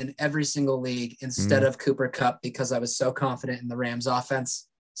Woods in every single league instead of Cooper Kupp because I was so confident in the Rams offense.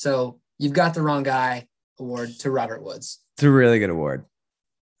 So "You've Got the Wrong Guy" award to Robert Woods. It's a really good award.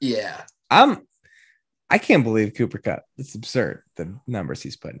 Yeah. I can't believe Cooper Kupp. It's absurd, the numbers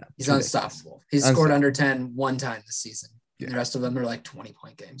he's putting up. He's unstoppable. He's scored under 10 one time this season. Yeah. The rest of them are like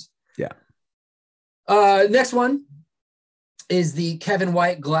 20-point games. Yeah. Next one is the Kevin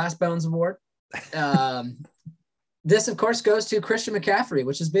White Glass Bones Award. This, of course, goes to Christian McCaffrey,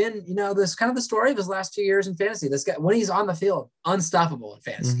 which has been, this kind of the story of his last 2 years in fantasy. This guy, when he's on the field, unstoppable in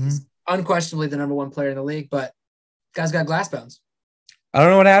fantasy. He's unquestionably the number 1 player in the league, but guy's got glass bones. I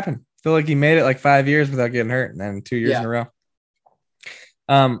don't know what happened. I feel like he made it like 5 years without getting hurt, and then 2 years in a row.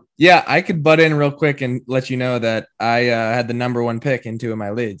 I could butt in real quick and let you know that I had the number 1 pick in 2 of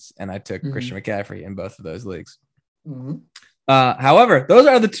my leagues, and I took Christian McCaffrey in both of those leagues. However, those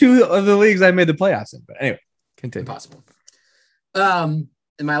are the 2 of the leagues I made the playoffs in. But anyway, continue. Impossible. And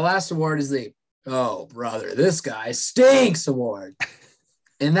my last award is the "Oh, brother, this guy stinks" award.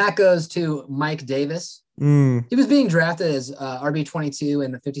 And that goes to Mike Davis. He was being drafted as RB22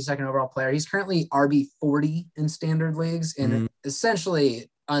 and the 52nd overall player. He's currently RB40 in standard leagues and essentially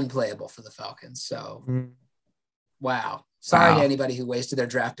unplayable for the Falcons. So, wow. Sorry to anybody who wasted their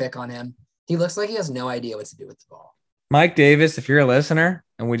draft pick on him. He looks like he has no idea what to do with the ball. Mike Davis, if you're a listener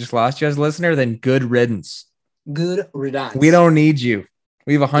and we just lost you as a listener, then good riddance. Good riddance. We don't need you.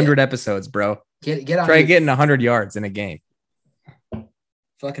 We have 100 episodes, bro. Get on. Try getting 100 yards in a game.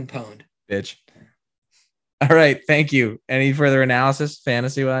 Fucking pwned. Bitch. All right. Thank you. Any further analysis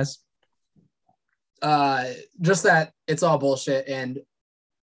fantasy wise? Just that it's all bullshit. And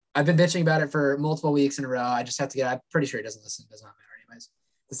I've been bitching about it for multiple weeks in a row. I just have to I'm pretty sure he doesn't listen. It does not matter anyways.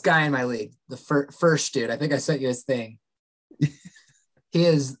 This guy in my league, the first dude, I think I sent you his thing. He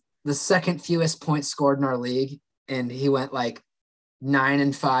is the second fewest points scored in our league. And he went like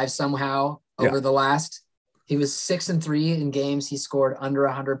 9-5 somehow over the last. He was 6-3 in games. He scored under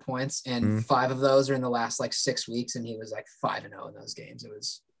 100 points, and 5 of those are in the last like 6 weeks. And he was like 5-0 in those games. It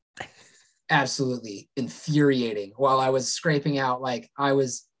was absolutely infuriating. While I was scraping out, like I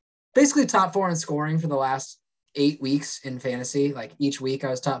was basically top 4 in scoring for the last 8 weeks in fantasy. Like each week I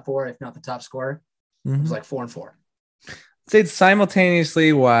was top 4, if not the top scorer. It was like 4-4. I'd say it's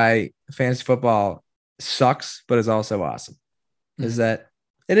simultaneously why fantasy football sucks, but is also awesome. Is that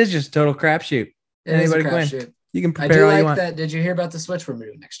it is just a total crapshoot. Anybody can win. You can prepare all you want. That. Did you hear about the switch we're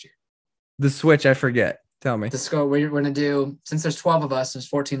doing next year? The switch, I forget. Tell me. The score we're going to do, since there's 12 of us, there's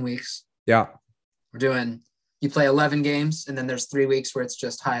 14 weeks. Yeah. We're doing, you play 11 games, and then there's 3 weeks where it's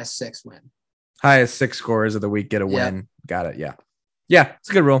just highest 6 win. Highest 6 scorers of the week get a win. Got it. Yeah. Yeah.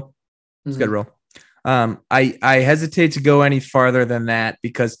 It's a good rule. It's a good rule. I hesitate to go any farther than that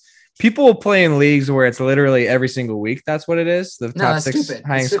because people will play in leagues where it's literally every single week. That's what it is. The top 6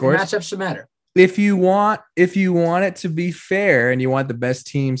 highest scores. Matchups should matter. If you want it to be fair and you want the best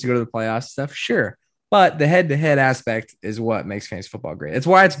teams to go to the playoffs stuff, sure. But the head-to-head aspect is what makes fantasy football great. It's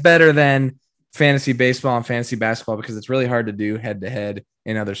why it's better than fantasy baseball and fantasy basketball because it's really hard to do head-to-head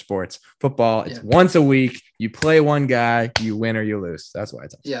in other sports. Football, it's once a week. You play one guy, you win or you lose. That's why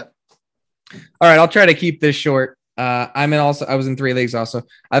it's awesome. Yeah. All right, I'll try to keep this short. I was in 3 leagues also.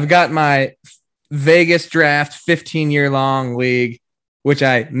 I've got my Vegas draft 15-year long league, which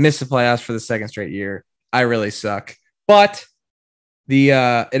I missed the playoffs for the 2nd straight year. I really suck. But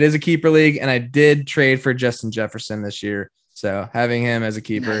it is a keeper league, and I did trade for Justin Jefferson this year. So having him as a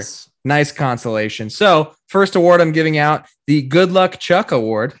keeper, nice consolation. So first award I'm giving out, the Good Luck Chuck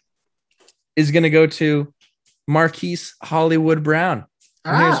Award, is going to go to Marquise Hollywood Brown.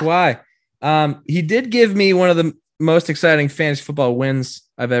 And here's why. He did give me one of the most exciting fantasy football wins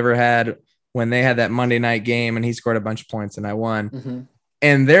I've ever had when they had that Monday night game and he scored a bunch of points and I won.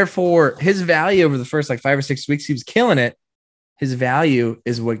 And therefore his value over the first like 5 or 6 weeks, he was killing it. His value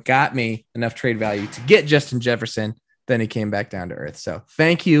is what got me enough trade value to get Justin Jefferson. Then he came back down to earth. So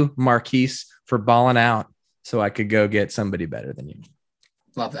thank you, Marquise, for balling out so I could go get somebody better than you.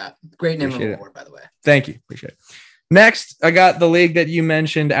 Love that. Great name of award, by the way. Thank you. Appreciate it. Next, I got the league that you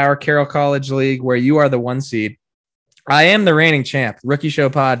mentioned, our Carroll College League, where you are the 1 seed. I am the reigning champ. Rookie Show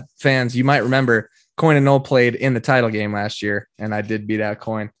Pod fans, you might remember Coyne and Knoll played in the title game last year, and I did beat out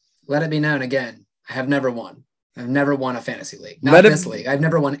Coyne. Let it be known again, I have never won. I've never won a fantasy league. Let Not it- this league. I've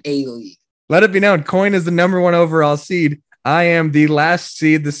never won a league. Let it be known, Coyne is the number 1 overall seed. I am the last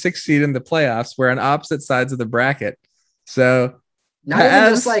seed, the 6th seed in the playoffs. We're on opposite sides of the bracket. So Not even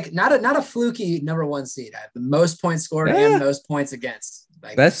just like not a fluky number 1 seed. I have the most points scored and most points against.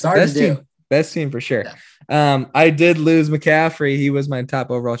 Like, best team for sure. Yeah. I did lose McCaffrey. He was my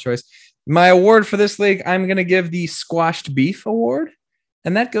top overall choice. My award for this league, I'm going to give the Squashed Beef Award,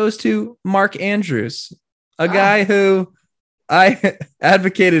 and that goes to Mark Andrews, a guy who I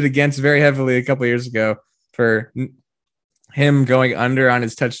advocated against very heavily a couple years ago for him going under on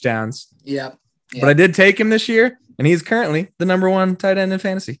his touchdowns. Yep. But I did take him this year, and he's currently the number 1 tight end in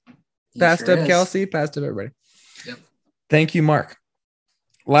fantasy. Passed up Kelsey, passed up everybody. Yep. Thank you, Mark.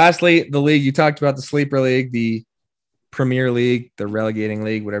 Lastly, the league you talked about, the sleeper league, the Premier League, the relegating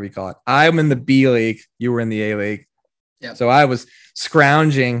league, whatever you call it. I'm in the B league. You were in the A league. Yep. So I was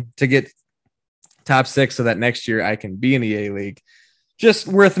scrounging to get top 6 so that next year I can be in the A league. Just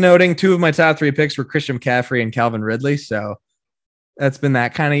worth noting, 2 of my top 3 picks were Christian McCaffrey and Calvin Ridley. So that's been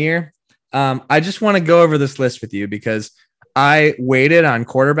that kind of year. I just want to go over this list with you because I waited on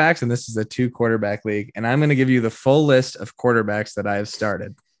quarterbacks, and this is a 2 quarterback league, and I'm going to give you the full list of quarterbacks that I have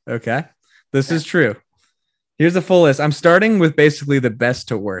started. Okay. This is true. Here's the full list. I'm starting with basically the best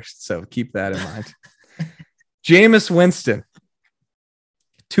to worst. So keep that in mind. Jameis Winston,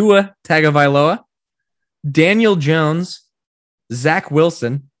 Tua Tagovailoa, Daniel Jones, Zach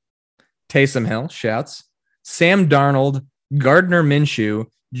Wilson, Taysom Hill, shouts, Sam Darnold, Gardner Minshew,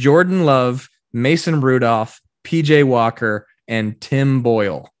 Jordan Love, Mason Rudolph, PJ Walker, and Tim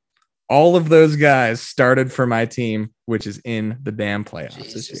Boyle. All of those guys started for my team, which is in the damn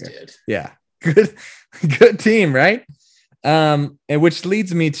playoffs this year. Dude. Yeah. Good team, right? And which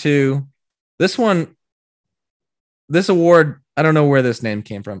leads me to this one. This award, I don't know where this name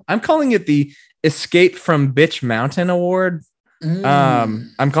came from. I'm calling it the Escape from Bitch Mountain Award.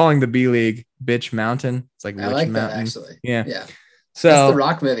 I'm calling the B League Bitch Mountain. It's like I Witch like Mountain. that actually. Yeah. It's So the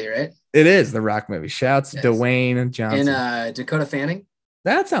Rock movie, right? it is the Rock movie. Shouts Yes. Dwayne Johnson. And Dakota Fanning.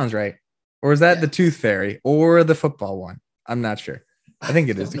 That sounds right. Or is that the Tooth Fairy or the football one? I'm not sure. I think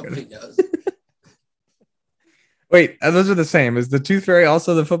it is Nobody Dakota. knows. Wait, those are the same. Is the Tooth Fairy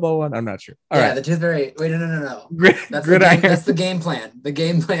also the football one? I'm not sure. All right. The Tooth Fairy. Wait, no. That's Gridiron. that's the game plan. The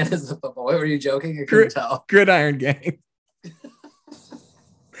game plan is the football. Wait, were you joking? I couldn't tell. Gridiron Gang.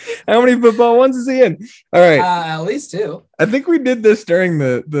 How many football ones is he in? All right. At least 2. I think we did this during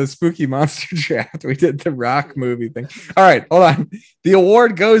the Spooky Monster Draft. We did the Rock movie thing. All right, hold on. The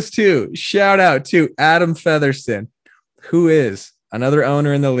award goes to, shout out to Adam Featherston, who is another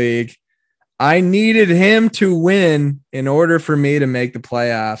owner in the league. I needed him to win in order for me to make the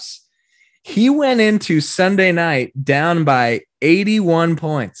playoffs. He went into Sunday night down by 81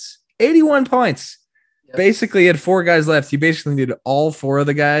 points. 81 points. Yep. Basically, he had 4 guys left. He basically needed all 4 of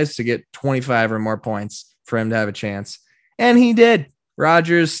the guys to get 25 or more points for him to have a chance. And he did.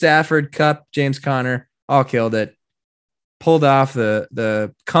 Rodgers, Stafford, Kupp, James Conner, all killed it. Pulled off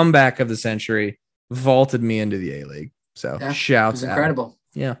the comeback of the century, vaulted me into the A-League. So shouts out. It was incredible.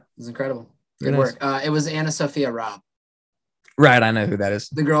 Yeah. It was incredible. Good work. It was Anna Sophia Robb. Right, I know who that is.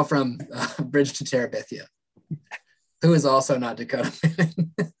 The girl from Bridge to Terabithia, who is also not Dakota.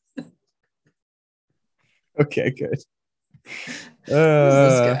 Okay, good. Who's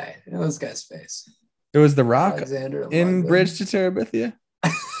this guy? You know this guy's face. It was The Rock Alexander in Lundgren. Bridge to Terabithia.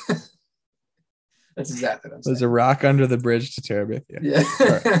 That's exactly what I'm saying. There's a rock under the bridge to Terabithia. Yeah.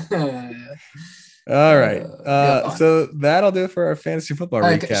 All right. So that'll do it for our fantasy football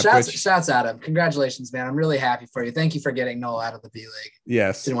recap. Shouts Adam. Congratulations, man. I'm really happy for you. Thank you for getting Knoll out of the B League.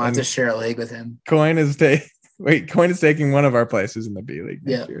 Yes. Didn't want to share a league with him. Coyne is taking one of our places in the B League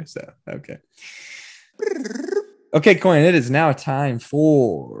next year. So okay. Okay, Coyne, it is now time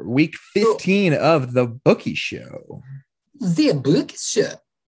for week 15 of the Bookie Show. The Bookie Show.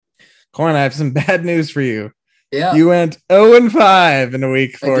 Coyne, I have some bad news for you. Yeah. You went 0-5 in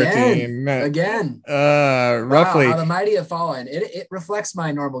week 14. Again. Roughly. Wow, how the mighty have fallen. It reflects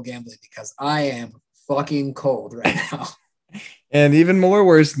my normal gambling because I am fucking cold right now. And even more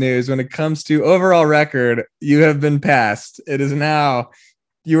worse news when it comes to overall record, you have been passed. It is now,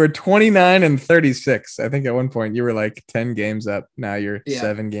 you were 29-36. I think at one point you were like 10 games up. Now you're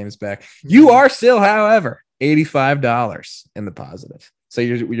 7 games back. You are still, however, $85 in the positive. So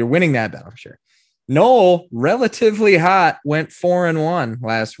you're winning that battle for sure. Knoll, relatively hot, went 4-1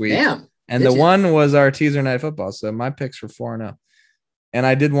 last week. Damn. And the one was our teaser night football. So my picks were 4-0. And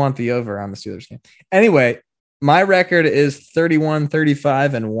I did want the over on the Steelers game. Anyway, my record is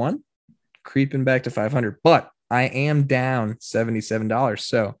 31-35-1, creeping back to 500. But I am down $77.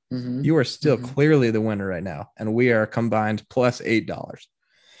 So you are still clearly the winner right now. And we are combined plus $8.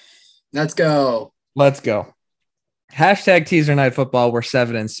 Let's go. Let's go. Hashtag teaser night football. We're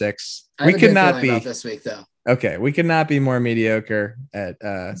 7-6. We could not be about this week though. Okay. We could not be more mediocre at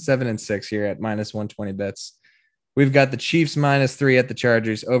 7-6 here at minus 120 bets. We've got the Chiefs -3 at the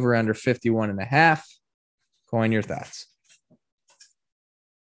Chargers, over under 51.5. Coyne, your thoughts?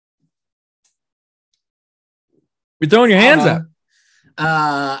 You're throwing your hands up.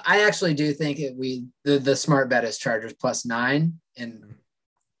 I actually do think the smart bet is Chargers +9, and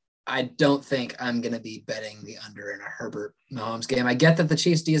I don't think I'm going to be betting the under in a Herbert Mahomes game. I get that the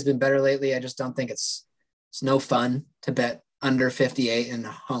Chiefs D has been better lately. I just don't think it's no fun to bet under 58 in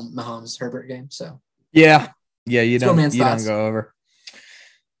a Mahomes Herbert game. So yeah, you don't go over.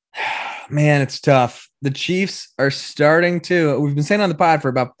 Man, it's tough. The Chiefs are starting to. We've been saying on the pod for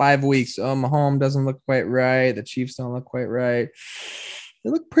about 5 weeks. Oh, Mahomes doesn't look quite right. The Chiefs don't look quite right. They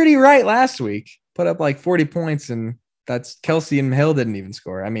looked pretty right last week. Put up like 40 points, and that's Kelsey and Hill didn't even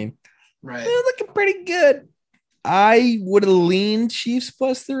score. I mean, right? They're looking pretty good. I would have leaned Chiefs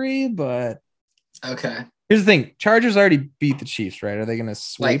 +3, but okay. Here's the thing: Chargers already beat the Chiefs, right? Are they going to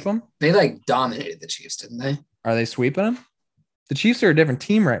sweep them? They dominated the Chiefs, didn't they? Are they sweeping them? The Chiefs are a different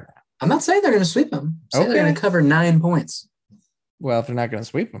team right now. I'm not saying they're going to sweep them. They're going to cover 9 points. Well, if they're not going to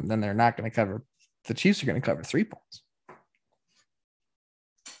sweep them, then they're not going to cover. The Chiefs are going to cover 3 points.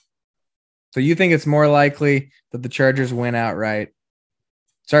 So you think it's more likely that the Chargers win outright?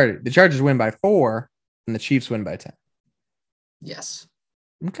 Sorry, the Chargers win by 4 and the Chiefs win by 10. Yes.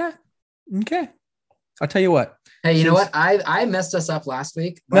 Okay. I'll tell you what. Hey, you know what? I messed us up last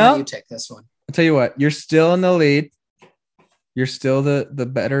week. Why don't you take this one? I'll tell you what. You're still in the lead. You're still the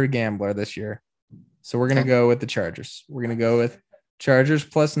better gambler this year. So we're going to go with the Chargers. We're going to go with Chargers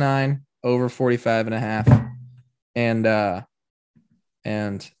 +9, over 45.5. And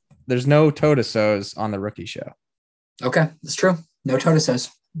there's no toe-to-soes on the Rookie Show. Okay, that's true. No toe-to-soes.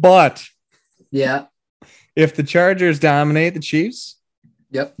 But yeah, if the Chargers dominate the Chiefs,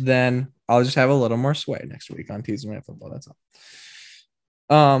 then I'll just have a little more sway next week on Tuesday Night Football. That's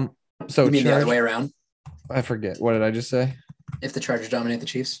all. So you mean the other way around? I forget. What did I just say? If the Chargers dominate the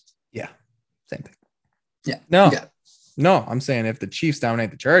Chiefs? Yeah, same thing. Yeah. No, I'm saying if the Chiefs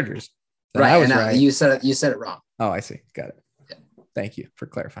dominate the Chargers, then right. I was right. You said it wrong. Oh, I see. Got it. Yeah. Thank you for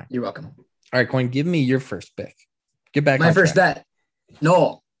clarifying. You're welcome. All right, Coyne, give me your first pick. Get back. My first bet.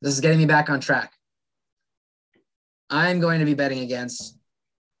 Knoll. This is getting me back on track. I'm going to be betting against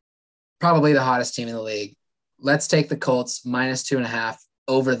probably the hottest team in the league. Let's take the Colts -2.5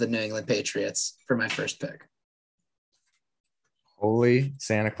 over the New England Patriots for my first pick. Holy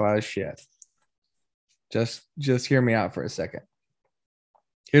Santa Claus shit. Just hear me out for a second.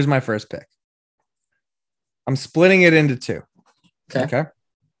 Here's my first pick. I'm splitting it into 2. Okay.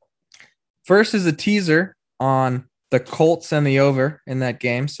 First is a teaser on the Colts and the over in that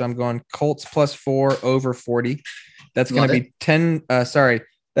game. So I'm going Colts +4 over 40. That's going to be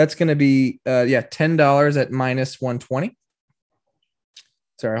that's going to be $10 at -120.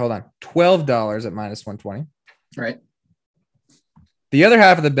 Sorry, hold on. $12 at -120. Right. The other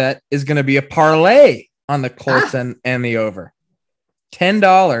half of the bet is going to be a parlay on the Colts and the over.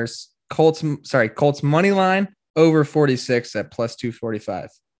 $10 Colts money line over 46 at +245.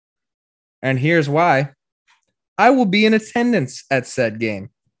 And here's why. I will be in attendance at said game.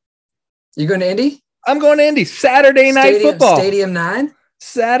 You going to Indy? I'm going to Indy. Saturday night football. Stadium 9?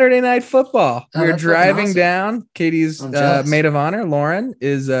 Saturday night football. We're driving awesome. Down. Katie's maid of honor, Lauren,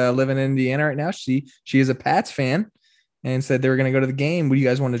 is living in Indiana right now. She is a Pats fan and said they were going to go to the game. Would you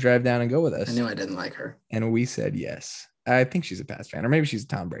guys want to drive down and go with us? I knew I didn't like her. And we said yes. I think she's a Pats fan, or maybe she's a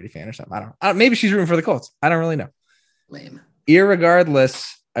Tom Brady fan or something. I don't know. Maybe she's rooting for the Colts. I don't really know. Lame.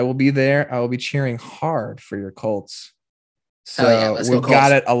 Irregardless, I will be there. I will be cheering hard for your Colts. So we've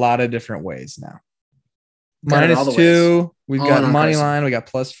got it a lot of different ways now. -2. We've got money line. We got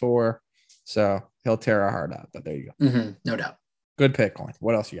 +4. So he'll tear our heart out. But there you go. No doubt. Good pick, Coyne.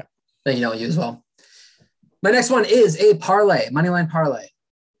 What else you got? Thank you, you as well. My next one is a parlay, money line parlay.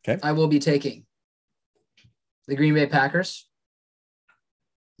 Okay. I will be taking the Green Bay Packers,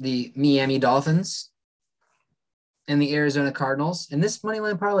 the Miami Dolphins, and the Arizona Cardinals. And this money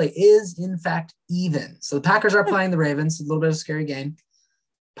line parlay is, in fact, even. So the Packers are playing the Ravens. A little bit of a scary game.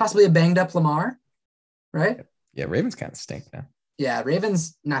 Possibly a banged up Lamar, right? Yeah, Ravens kind of stink now. Yeah,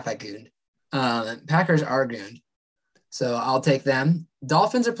 Ravens, not that gooned. Packers are gooned. So I'll take them.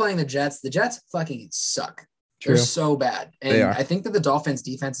 Dolphins are playing the Jets. The Jets fucking suck. True. They're so bad. And they are. I think that the Dolphins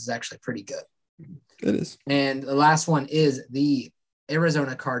defense is actually pretty good. It is. And the last one is the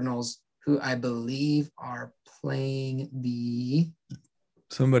Arizona Cardinals, who I believe are playing the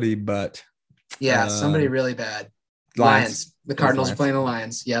somebody, but somebody really bad. Lions. The Cardinals are playing the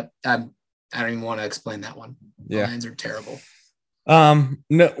Lions. Yep. I don't even want to explain that one. The Lions are terrible.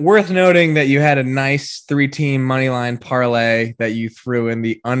 Worth noting that you had a nice 3-team money line parlay that you threw in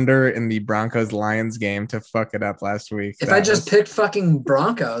the under in the Broncos Lions game to fuck it up last week. If I just picked fucking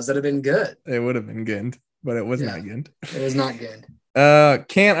Broncos, that'd have been good. It would have been good, but it was not good. It was not good.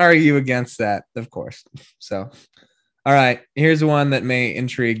 Can't argue against that, of course. So, all right, here's one that may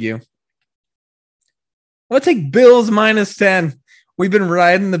intrigue you. Let's take Bills -10. We've been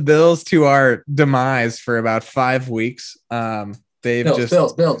riding the Bills to our demise for about 5 weeks. They've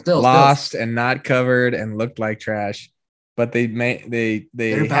Bills, lost and not covered and looked like trash, but they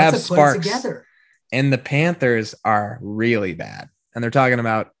have sparks. And the Panthers are really bad. And they're talking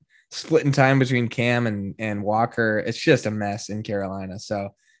about splitting time between Cam and Walker. It's just a mess in Carolina.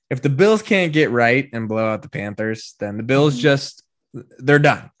 So if the Bills can't get right and blow out the Panthers, then the Bills they're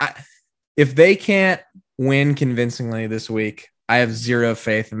done. If they can't win convincingly this week, I have zero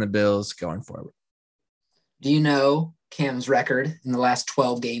faith in the Bills going forward. Do you know Cam's record in the last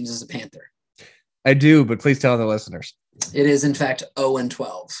 12 games as a Panther? I do, but please tell the listeners. It is, in fact,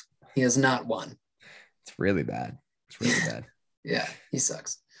 0-12. He has not won. It's really bad. Yeah, he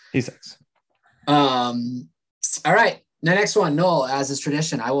sucks. All right. The next one, Knoll, as is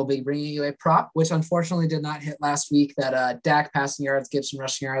tradition, I will be bringing you a prop, which unfortunately did not hit last week. That Dak passing yards, Gibson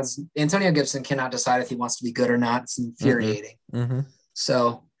rushing yards. Antonio Gibson cannot decide if he wants to be good or not. It's infuriating. Mm-hmm.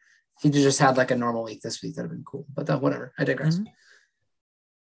 So if he just had like a normal week this week, that'd have been cool. But whatever. I digress. Mm-hmm.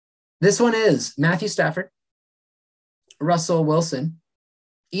 This one is Matthew Stafford, Russell Wilson,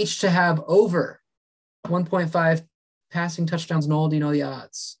 each to have over 1.5 passing touchdowns. Knoll, do you know the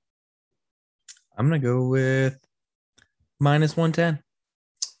odds? I'm going to go with -110.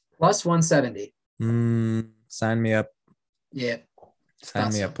 +170. Sign me up. Yeah.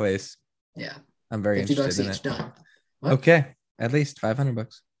 Sign me up, please. Yeah. I'm very interested in it. Done. Okay. At least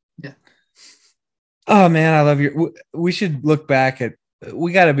 $500. Yeah. Oh man, I love your. We should look back at.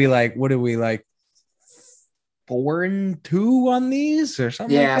 We got to be like, what are we like? 4-2 on these or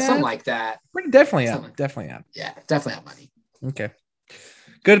something? Yeah, like that? something like that. We're definitely up. Definitely up. Yeah, definitely up money. Okay.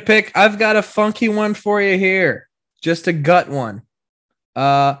 Good pick. I've got a funky one for you here. Just a gut one.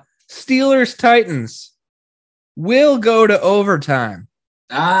 Steelers Titans will go to overtime.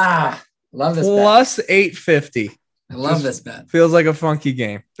 Love this plus bet. 850. I love this bet. Feels like a funky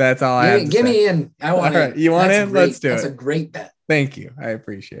game. That's all I have to give say. Me in. I want it. You want in? Let's do it. That's a great bet. Thank you. I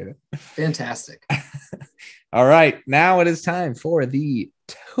appreciate it. Fantastic. All right. Now it is time for the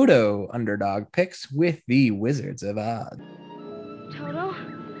Toto underdog picks with the Wizards of Oz. Toto,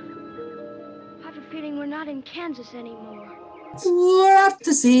 I have a feeling we're not in Kansas anymore. We're off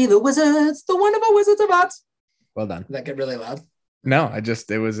to see the Wizards, the wonderful Wizards of Oz. Well done. Did that get really loud? No,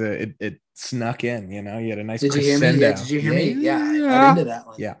 it snuck in, you know, you had a nice Did you hear me? Yeah, did you hear me? Yeah, I into that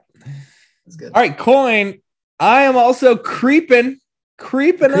one. Yeah. That's good. All right, Coyne. I am also creeping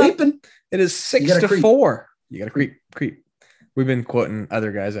up. It is 6-4. You got to creep. We've been quoting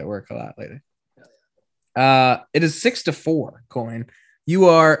other guys at work a lot lately. It is 6-4, Coyne. You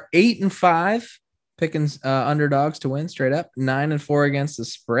are 8-5 picking underdogs to win straight up, 9-4 against the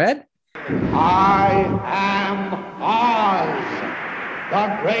spread. I am Oz,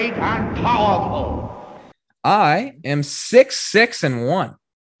 the great and powerful. I am 6-6-1.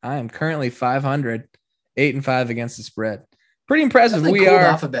 I am currently 500, 8-5 against the spread. Pretty impressive. We are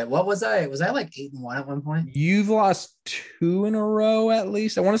off a bit. What was I? Was I like 8-1 at one point? You've lost 2 in a row at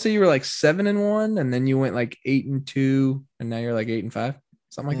least. I want to say you were like 7-1, and then you went like 8-2, and now you're like 8-5,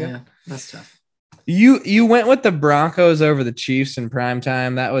 something like that. Yeah, that's tough. You went with the Broncos over the Chiefs in prime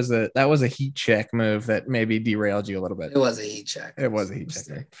time. That was a heat check move that maybe derailed you a little bit. It was a heat check. It was a heat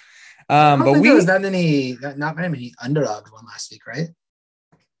check. I don't think there was not many underdogs won last week, right?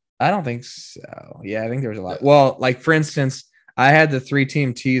 I don't think so. Yeah, I think there was a lot. Well, like for instance, I had the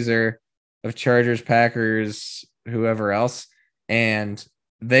 3-team teaser of Chargers, Packers, whoever else, and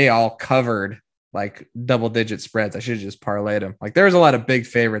they all covered like double-digit spreads. I should have just parlayed them. Like there was a lot of big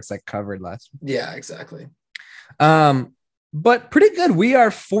favorites that covered last week. Yeah, exactly. But pretty good. We are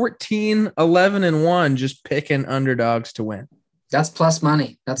 14-11-1, just picking underdogs to win. That's plus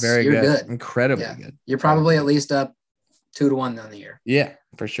money. That's very good. Incredibly good. You're probably at least up 2-1 on the year. Yeah,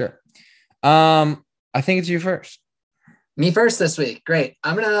 for sure. I think it's you first. Me first this week. Great.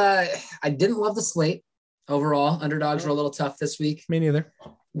 I didn't love the slate overall. Underdogs were a little tough this week. Me neither.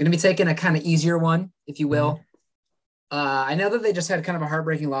 I'm going to be taking a kind of easier one, if you will. I know that they just had kind of a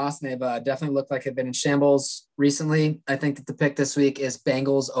heartbreaking loss, and they've definitely looked like they've been in shambles recently. I think that the pick this week is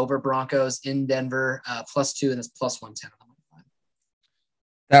Bengals over Broncos in Denver, +2, and it's +110.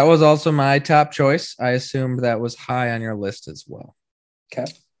 That was also my top choice. I assumed that was high on your list as well.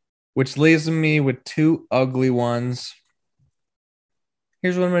 Okay. Which leaves me with two ugly ones.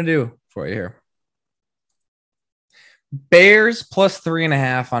 Here's what I'm going to do for you here. Bears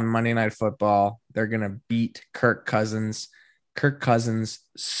 +3.5 on Monday Night Football. They're going to beat Kirk Cousins. Kirk Cousins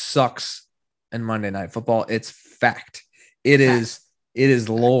sucks in Monday Night Football. It's fact. It is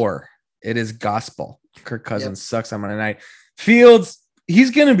lore. It is gospel. Kirk Cousins sucks on Monday night. Fields,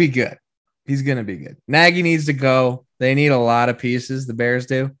 he's going to be good. He's going to be good. Nagy needs to go. They need a lot of pieces. The Bears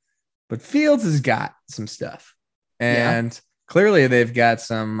do. But Fields has got some stuff. And clearly they've got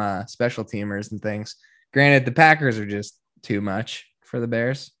some special teamers and things. Granted, the Packers are just too much for the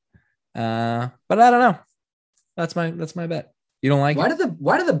Bears. But I don't know. That's my bet. You don't like it?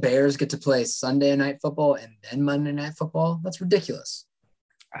 Why do the Bears get to play Sunday Night Football and then Monday Night Football? That's ridiculous.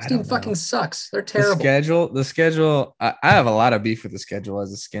 This team fucking sucks. They're terrible. The schedule. I have a lot of beef with the schedule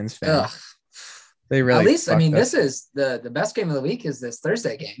as a Skins fan. Ugh. They really. At least, I mean, this is the best game of the week is this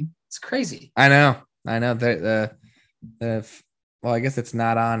Thursday game. It's crazy. I know. Well, I guess it's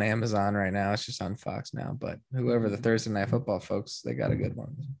not on Amazon right now. It's just on Fox now. But whoever the Thursday Night Football folks, they got a good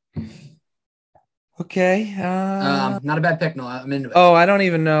one. Okay. Not a bad pick, no. I'm into it. Oh, I don't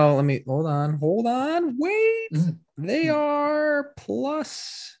even know. Let me hold on. Wait. They are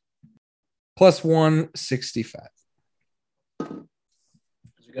plus 165.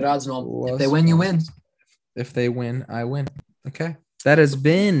 Good odds, Noel. If they win, you win. If they win, I win. Okay. That has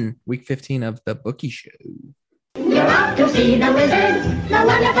been week 15 of the Bookie Show. You're off to see the wizard, the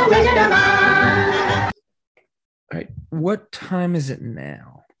wonderful Wizard of Oz. All right. What time is it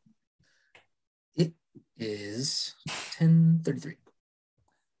now? It is 10:33.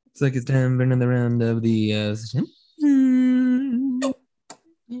 It's like it's time for another round of the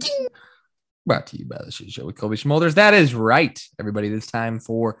brought to you by the Shit Show with Colby Schmolders. That is right, everybody. It's time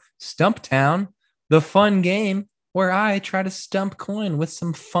for Stump Town, the fun game where I try to stump Coyne with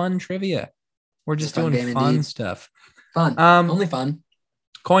some fun trivia. We're just doing fun stuff. Fun. Only fun.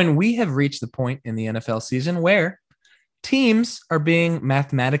 Coyne, we have reached the point in the NFL season where teams are being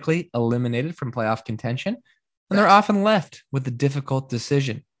mathematically eliminated from playoff contention, and they're often left with the difficult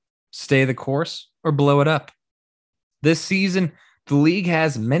decision: stay the course or blow it up. This season, the league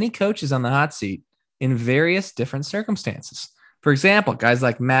has many coaches on the hot seat in various different circumstances. For example, guys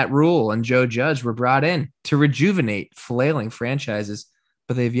like Matt Rule and Joe Judge were brought in to rejuvenate flailing franchises,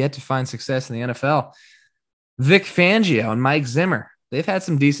 but they've yet to find success in the NFL. Vic Fangio and Mike Zimmer, they've had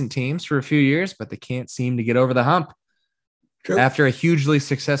some decent teams for a few years, but they can't seem to get over the hump. True. After a hugely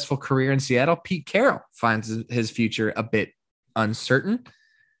successful career in Seattle, Pete Carroll finds his future a bit uncertain.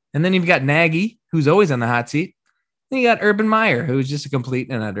 And then you've got Nagy, who's always on the hot seat. Then you got Urban Meyer, who's just a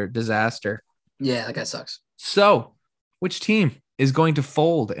complete and utter disaster. Yeah, that guy sucks. So, which team is going to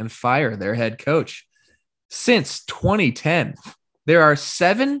fold and fire their head coach? Since 2010, there are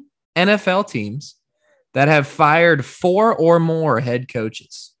 7 NFL teams that have fired 4 or more head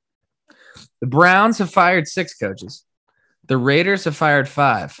coaches. The Browns have fired 6 coaches. The Raiders have fired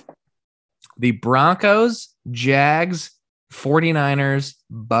 5. The Broncos, Jags, 49ers,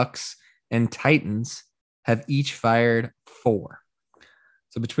 Bucks, and Titans have each fired 4.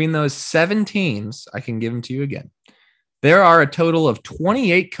 So between those 7 teams, I can give them to you again. There are a total of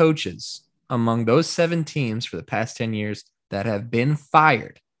 28 coaches among those 7 teams for the past 10 years that have been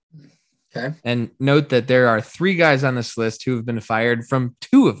fired. Okay. And note that there are 3 guys on this list who have been fired from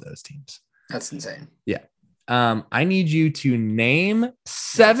 2 of those teams. That's insane. Yeah. I need you to name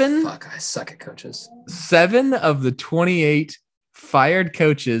 7. I suck at coaches. 7 of the 28 fired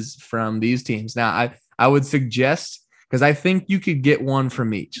coaches from these teams. Now, I would suggest, because I think you could get one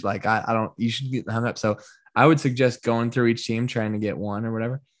from each. Like, you should get hung up. So I would suggest going through each team, trying to get one or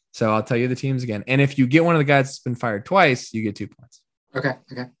whatever. So I'll tell you the teams again. And if you get one of the guys that's been fired twice, you get 2 points. Okay.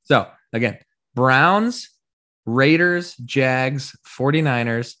 So again, Browns, Raiders, Jags,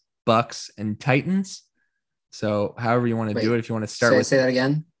 49ers, Bucks, and Titans. So however you want to do it, if you want to start say that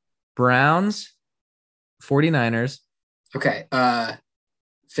again. Browns, 49ers. Okay.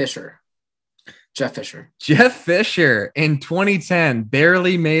 Jeff Fisher in 2010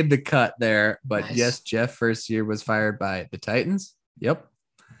 barely made the cut there, but nice. Yes, Jeff first year was fired by the Titans. Yep.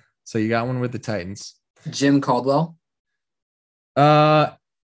 So you got one with the Titans. Jim Caldwell. No.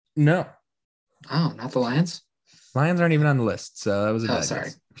 Oh, not the Lions. Lions aren't even on the list, so that was a bad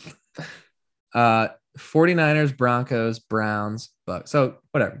sorry. Guess. 49ers, Broncos, Browns, Bucks. So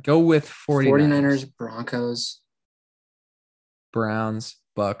whatever. Go with 49ers. 49ers, Broncos. Browns,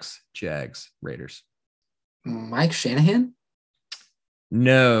 Bucks, Jags, Raiders. Mike Shanahan?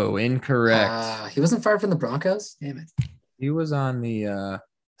 No, incorrect. He wasn't fired from the Broncos? Damn it. He was on the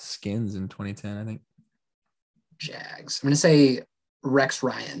Skins in 2010, I think. Jags. I'm going to say Rex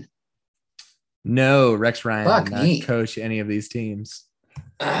Ryan. No, Rex Ryan Fuck did me. not coach any of these teams.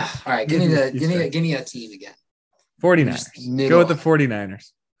 All right, give me a team again. 49ers. Go with the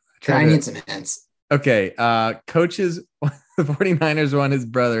 49ers. I need some hints. Okay. Coaches, the 49ers one, his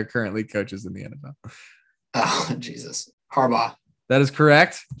brother currently coaches in the NFL. Oh, Jesus. Harbaugh. That is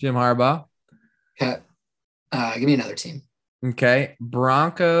correct. Jim Harbaugh. Okay. Give me another team. Okay.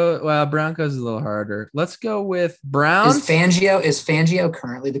 Broncos is a little harder. Let's go with Browns. Is Fangio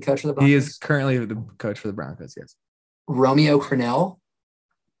currently the coach of the Broncos? He is currently the coach for the Broncos, yes. Romeo Crennel?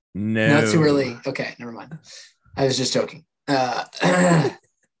 No. Not too early. Okay, never mind. I was just joking. We'll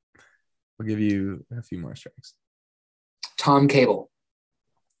give you a few more strikes. Tom Cable.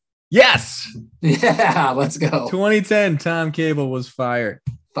 Yes. Yeah, let's go. 2010, Tom Cable was fired.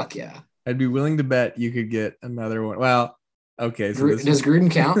 Fuck yeah. I'd be willing to bet you could get another one. Well, okay. So Does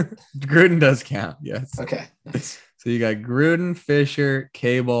Gruden count? Gruden does count, yes. Okay. Nice. So you got Gruden, Fisher,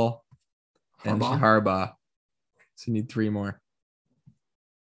 Cable, and Harbaugh. So you need 3 more.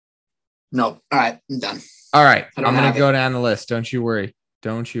 No. All right. I'm done. All right. I I'm don't going have to go it. down the list. Don't you worry.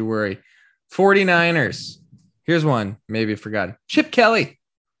 49ers. Here's one. Maybe forgotten. Chip Kelly.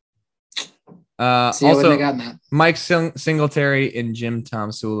 See, I wouldn't Also, have gotten that. Mike Singletary and Jim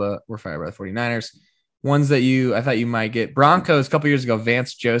Tomsula were fired by the 49ers. Ones that I thought you might get. Broncos a couple years ago,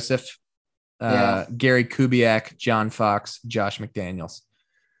 Vance Joseph, Gary Kubiak, John Fox, Josh McDaniels.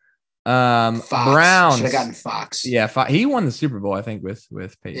 Fox. Browns. Should have gotten Fox. Yeah, he won the Super Bowl, I think, with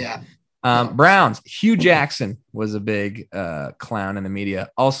Peyton. Yeah. Browns. Hugh Jackson was a big clown in the media.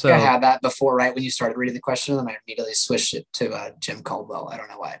 Also, I had that before, right when you started reading the question, and I immediately switched it to Jim Caldwell. I don't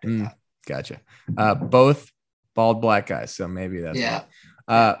know why I did that. Gotcha. Both bald black guys, so maybe that's Yeah.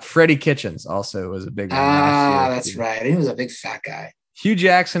 Freddie Kitchens also was a big one. That's right. He was a big fat guy. Hugh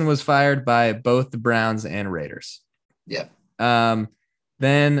Jackson was fired by both the Browns and Raiders. Yep.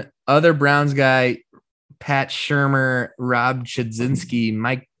 Then other Browns guy, Pat Shermer, Rob Chudzinski,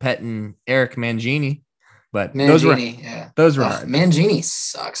 Mike Pettin, Eric Mangini. But those were hard. Mangini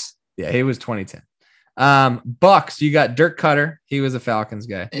sucks. Yeah, he was 2010. Bucks, you got Dirk Cutter. He was a Falcons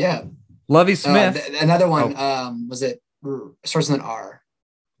guy. Yeah. Lovie Smith. Another one. Was it starts with an R?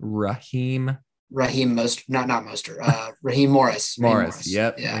 Raheem Mostert. Not Mostert. Raheem Morris. Morris.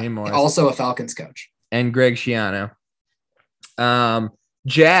 Yep. Yeah. Raheem Morris. Also a Falcons coach. And Greg Schiano.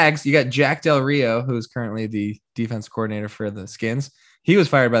 Jags, you got Jack Del Rio, who's currently the defense coordinator for the Skins. He was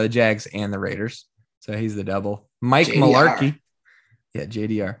fired by the Jags and the Raiders. So he's the double. Mike JDR. Malarkey. Yeah,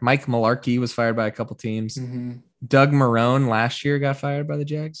 JDR. Mike Malarkey was fired by a couple teams. Mm-hmm. Doug Marrone last year got fired by the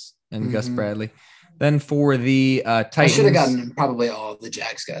Jags and Gus Bradley. Then for the Titans. I should have gotten probably all of the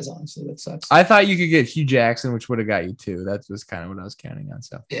Jags guys, honestly. That sucks. I thought you could get Hugh Jackson, which would have got you 2. That was kind of what I was counting on.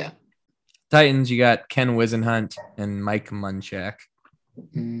 So yeah. Titans, you got Ken Wisenhunt and Mike Munchak.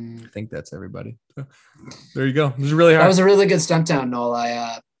 Mm. I think that's everybody. So, there you go. It was really hard. That was a really good stump down,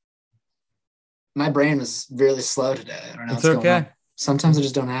 Noel. My brain was really slow today. I don't know It's what's okay. going on. Sometimes I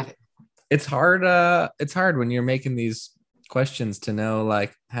just don't have it. It's hard. It's hard when you're making these questions to know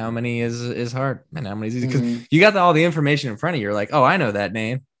like how many is hard and how many is easy because you got all the information in front of you. You're like, oh, I know that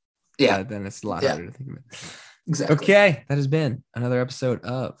name. Yeah. Then it's a lot harder to think of it. Exactly. Okay, that has been another episode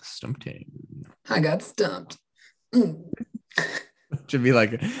of Stump Coyne. I got stumped. Mm. Should be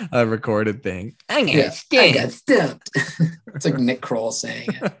like a recorded thing. I got stumped. It's like Nick Kroll saying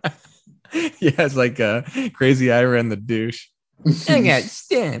it. Yeah, it's like Crazy Ira and the douche. I got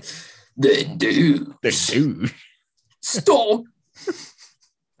stumped. The douche. The douche. Stop.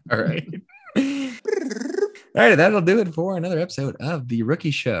 All right. All right, that'll do it for another episode of the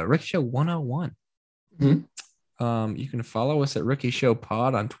Rookie Show. Rookie Show 101. Mm-hmm. You can follow us at Rookie Show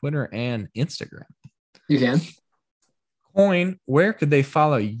Pod on Twitter and Instagram. You can. Coyne, where could they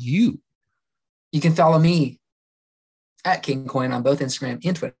follow you? You can follow me at King Coyne on both Instagram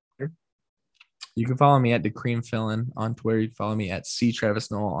and Twitter. You can follow me at DeCreamFillin on Twitter. You can follow me at C Travis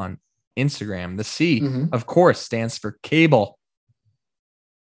Knoll on Instagram. The C, of course, stands for cable.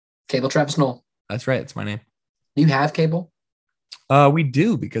 Cable Travis Knoll. That's right. It's my name. Do you have cable? We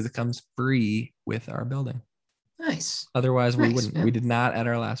do because it comes free with our building. Nice. Otherwise, we wouldn't. Yeah. We did not at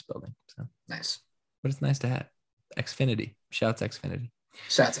our last building. So nice. But it's nice to have. Xfinity. Shouts Xfinity.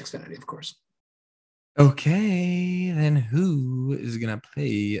 Shouts Xfinity, of course. Okay, then who is going to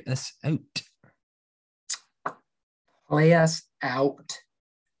play us out? Play us out.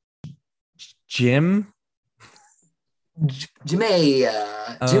 Jim? Jimmy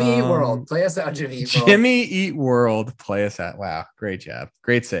Eat World. Play us out, Jimmy Eat World. Jimmy Eat World. Play us out. Wow. Great job.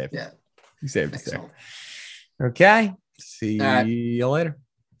 Great save. Yeah. You saved us Thanks, there. Okay. See All right. you later.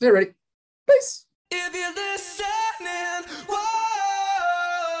 They're ready.